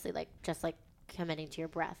like honestly, like just like committing to your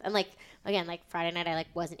breath, and like again, like Friday night I like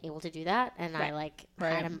wasn't able to do that, and I like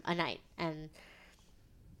had a night, and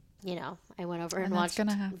you know, I went over and watched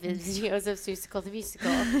videos of Seussical the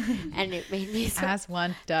Musical, and it made me so... As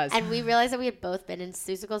one does. And we realized that we had both been in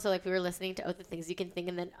Seussical, so like we were listening to other things you can think,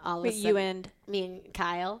 and then all of a sudden... you and... Me and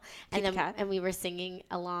Kyle, and then and we were singing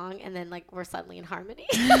along, and then like we're suddenly in harmony.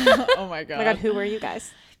 Oh my God. Oh my God, who were you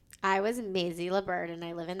guys? I was Maisie LeBird, and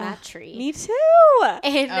I live in that tree. Me too!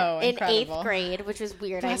 In incredible. 8th grade, which was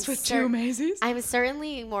weird. That's with 2 Maisies? I'm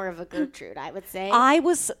certainly more of a Gertrude, I would say. I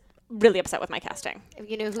was really upset with my casting.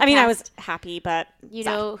 You know who I was happy, but you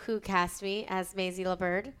know who cast me as Maisie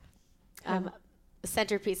LeBird?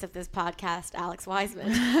 Centerpiece of this podcast, Alex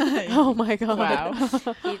Wiseman. Oh my God!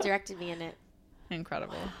 Wow. He directed me in it.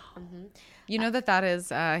 Incredible. You know that is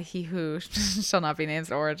He Who Shall Not Be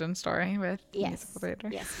Named's origin story with Yes,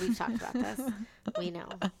 we've talked about this. We know.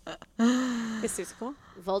 Is Seussical?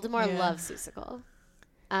 Voldemort loves Seussical.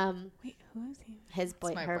 Wait, who is he?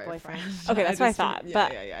 Her boyfriend. Okay, that's what I thought.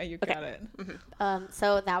 But Yeah, you got it.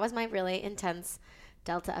 So that was my really intense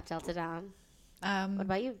delta up, delta down. What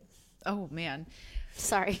about you? Oh man.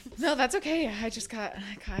 Sorry. No, that's okay. I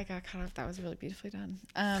got caught up. That was really beautifully done.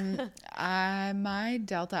 My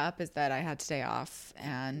delta up is that I had today off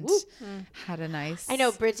and had a nice. I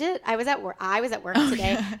know, Bridget. I was at work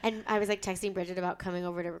today, and I was like texting Bridget about coming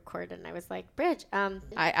over to record, and I was like, Bridge.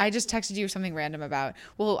 I just texted you something random about.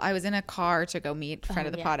 Well, I was in a car to go meet friend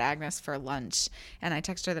of the pod Agnes for lunch, and I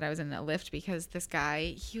texted her that I was in a Lyft because this guy,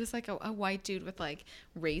 he was like a white dude with like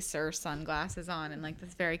racer sunglasses on and like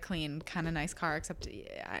this very clean kind of nice car, except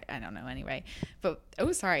I don't know anyway. But it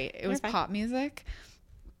was pop music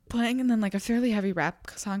playing, and then like a fairly heavy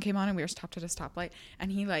rap song came on, and we were stopped at a stoplight,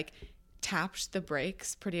 and he like tapped the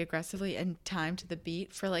brakes pretty aggressively and timed to the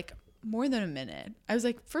beat for like more than a minute. I was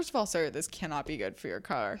like, first of all, sir, this cannot be good for your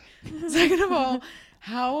car. Second of all,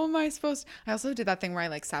 how am I supposed to... I also did that thing where I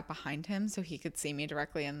like sat behind him so he could see me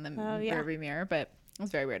directly in the rearview mirror, but it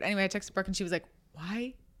was very weird. Anyway, I texted Brooke and she was like,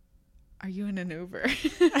 why are you in an Uber?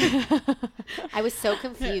 I was so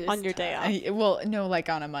confused. On your day off? Well, no, like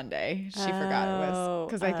on a Monday. She forgot it was.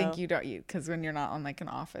 Because I think because when you're not on like an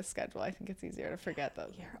office schedule, I think it's easier to forget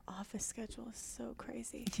that. Your office schedule is so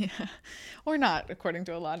crazy. Yeah. Or not, according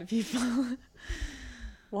to a lot of people.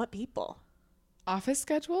 What people? office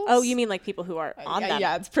schedules. Oh, you mean like people who are on them?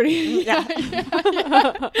 Yeah, it's pretty. Yeah.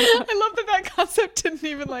 I love that concept didn't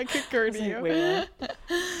even like occur to you. Weird.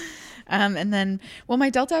 And then, well, my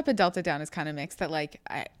Delta up and Delta down is kind of mixed. That like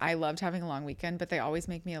I loved having a long weekend, but they always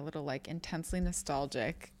make me a little like intensely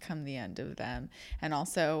nostalgic come the end of them. And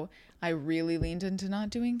also, I really leaned into not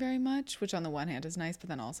doing very much, which on the one hand is nice, but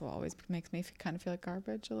then also always makes me kind of feel like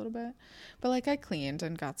garbage a little bit. But like I cleaned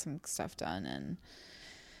and got some stuff done, and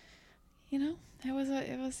you know, it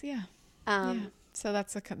was yeah. So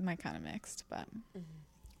that's my kind of mixed, but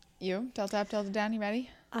you Delta up, Delta down. You ready?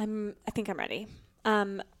 I think I'm ready.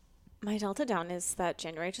 My Delta down is that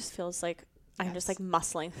January just feels like I'm just like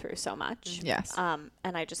muscling through so much. Yes. And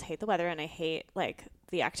I just hate the weather, and I hate like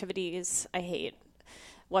the activities. I hate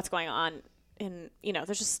what's going on in, you know,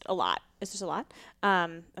 there's just a lot. It's just a lot.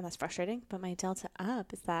 And that's frustrating. But my Delta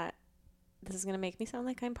up is that this is going to make me sound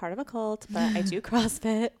like I'm part of a cult, but I do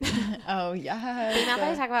CrossFit. Oh, yeah. The amount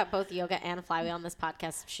that I talk about both yoga and flywheel on this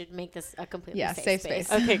podcast should make this a completely safe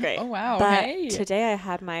space. Okay, great. Oh, wow. But hey. today I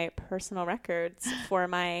had my personal records for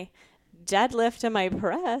my deadlift and my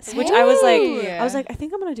press, which I was like, I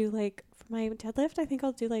think I'm going to do like, for my deadlift, I think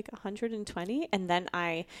I'll do like 120. And then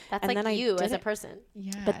That's like you as a person.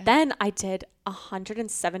 Yeah. But then I did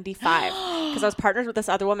 175 because I was partnered with this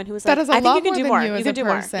other woman who was That like, is a I think lot you can more do than more. you You as can a do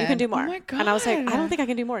more. person. You can do more. Oh my And I was like, I God. don't think I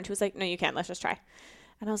can do more. And she was like, no, you can. Let's just try.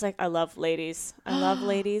 And I was like, I love ladies. I love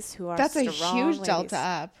ladies who are That's a strong huge ladies. Delta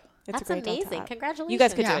up. It's That's a great Delta amazing. up. Congratulations. You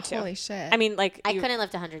guys could do Yeah, it too. holy shit. I mean, like I couldn't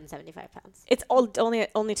lift 175 pounds. It's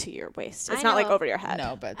only to your waist. It's I not like know. over your head.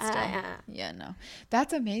 No, but still. Yeah, no.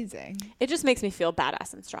 That's amazing. It just makes me feel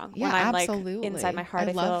badass and strong. Yeah, when I'm absolutely. like inside my heart,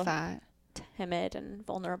 I love feel that. timid and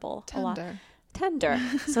vulnerable. A lot. Tender.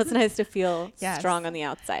 So it's nice to feel Yes. strong on the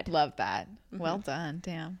outside. Love that. Well done.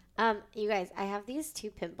 Damn. You guys, I have these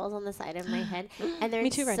 2 pimples on the side of my head, and they're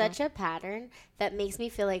Me too right such a pattern that makes me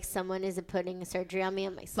feel like someone is putting a surgery on me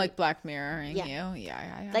on my sleep. Like Black Mirroring Yeah. you.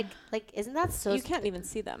 Yeah. Like, isn't that so? You can't even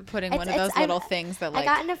see them. Putting It's- one of those it's- little I'm- things that I like.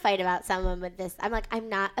 got in a fight about someone with this. I'm like, I'm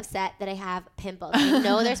not upset that I have pimples. I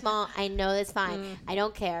know they're small. I know that's fine. I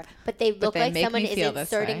don't care. But they look they like make someone me is feel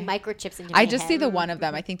this inserting way. microchips into my I just head. see the one of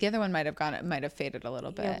them. I think the other one might have faded a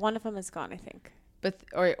little bit. Yeah, one of them is gone, I think. But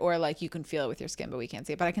or like you can feel it with your skin, but we can't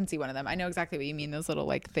see it. But I can see one of them. I know exactly what you mean. Those little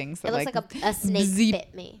like things that It looks like a snake zip,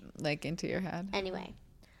 bit me. like into your head. Anyway.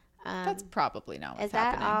 That's probably not what's Is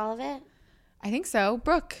that happening. all of it? I think so.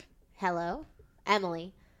 Brooke. Hello?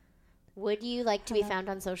 Emily, would you like to be found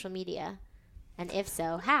on social media? And if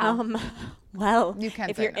so, how? Well, You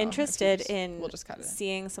can if say you're no. If you interested just- in we'll just cut it in.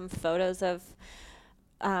 seeing some photos of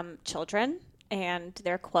children and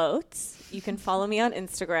their quotes, you can follow me on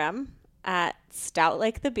Instagram at Stout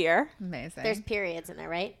Like the Beer. Amazing. There's periods in there,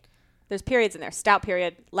 right? There's periods in there. Stout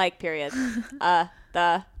period, like period, the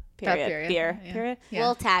period, period, beer yeah. period. Yeah.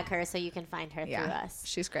 We'll tag her so you can find her through yeah. us.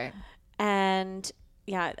 She's great. And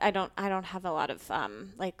yeah, I don't have a lot of I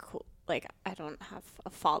don't have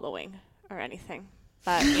a following or anything.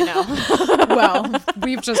 But you know, Well,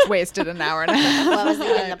 we've just wasted an hour and a half. What was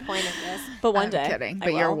even the point of this? but one I'm day, kidding, I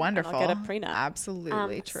but you're will, and wonderful. I'll get a prenup.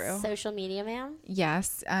 Absolutely true. Social media, ma'am.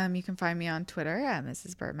 Yes, you can find me on Twitter at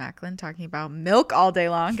Mrs. Burt Macklin talking about milk all day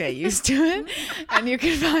long. Get used to it. And you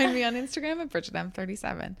can find me on Instagram at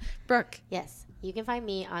BridgetM37. Brooke. Yes, you can find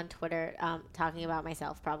me on Twitter talking about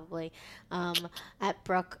myself probably at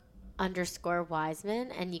Brooke_Wiseman,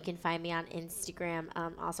 and you can find me on Instagram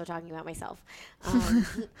also talking about myself.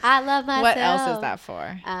 I love myself. What else is that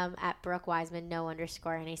for? At Brooke Wiseman, no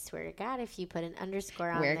underscore, and I swear to God, if you put an underscore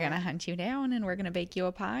on We're there, going to hunt you down and we're going to bake you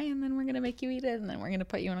a pie and then we're going to make you eat it and then we're going to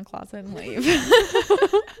put you in a closet and leave.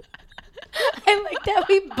 I like that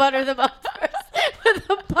we butter them up first with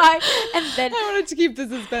a pie, and then I wanted to keep the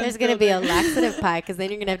suspense. there's going to be a building. laxative pie because then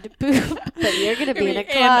you're going to have to poop, but you're going to be in a In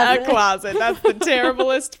closet. a closet. That's the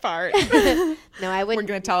terriblest part. No, I We're wouldn't.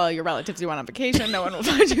 going to tell all your relatives you went on vacation. No one will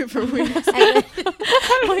find you for weeks.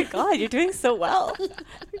 Oh my God, you're doing so well.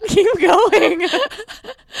 Keep going.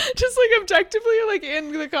 Just like objectively, like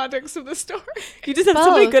in the context of the story. You just have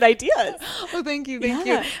so many Both. good ideas. Oh, thank you.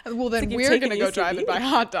 Yeah. Well, then like you've we're taken going to go UCB. drive and buy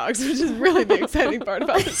hot dogs, which is really the exciting part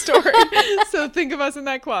about the story. So think of us in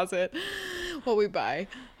that closet while we buy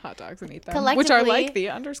hot dogs and eat them, which are like the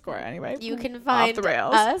underscore anyway. You can Off find the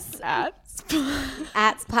rails us at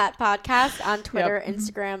Splat Podcast on Twitter,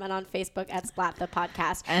 Instagram, and on Facebook at Splat the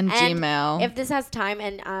Podcast and Gmail. If this has time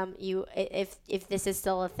and if this is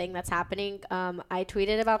still a thing that's happening, I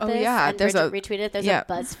tweeted about this. yeah, and there's Bridget retweeted it. There's yeah.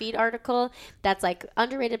 a BuzzFeed article that's like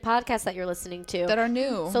underrated podcasts that you're listening to that are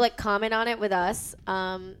new. So like comment on it with us.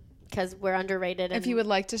 because we're underrated. If you would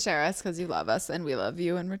like to share us because you love us and we love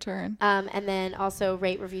you in return. And then also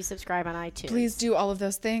rate, review, subscribe on iTunes. Please do all of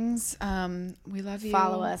those things. We love you.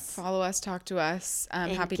 Follow us. Follow us. Talk to us.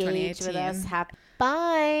 Happy Engage 2018. with us.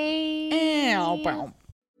 Bye.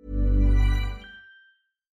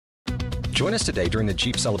 Join us today during the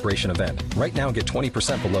Jeep Celebration event. Right now, get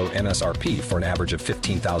 20% below MSRP for an average of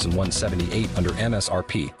 $15,178 under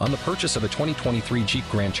MSRP on the purchase of a 2023 Jeep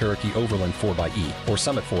Grand Cherokee Overland 4xE or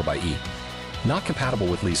Summit 4xE. Not compatible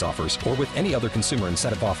with lease offers or with any other consumer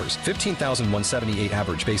incentive offers. $15,178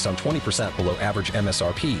 average based on 20% below average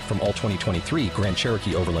MSRP from all 2023 Grand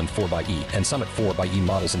Cherokee Overland 4xE and Summit 4xE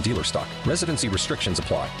models in dealer stock. Residency restrictions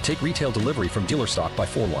apply. Take retail delivery from dealer stock by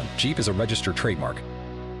 4/1. Jeep is a registered trademark.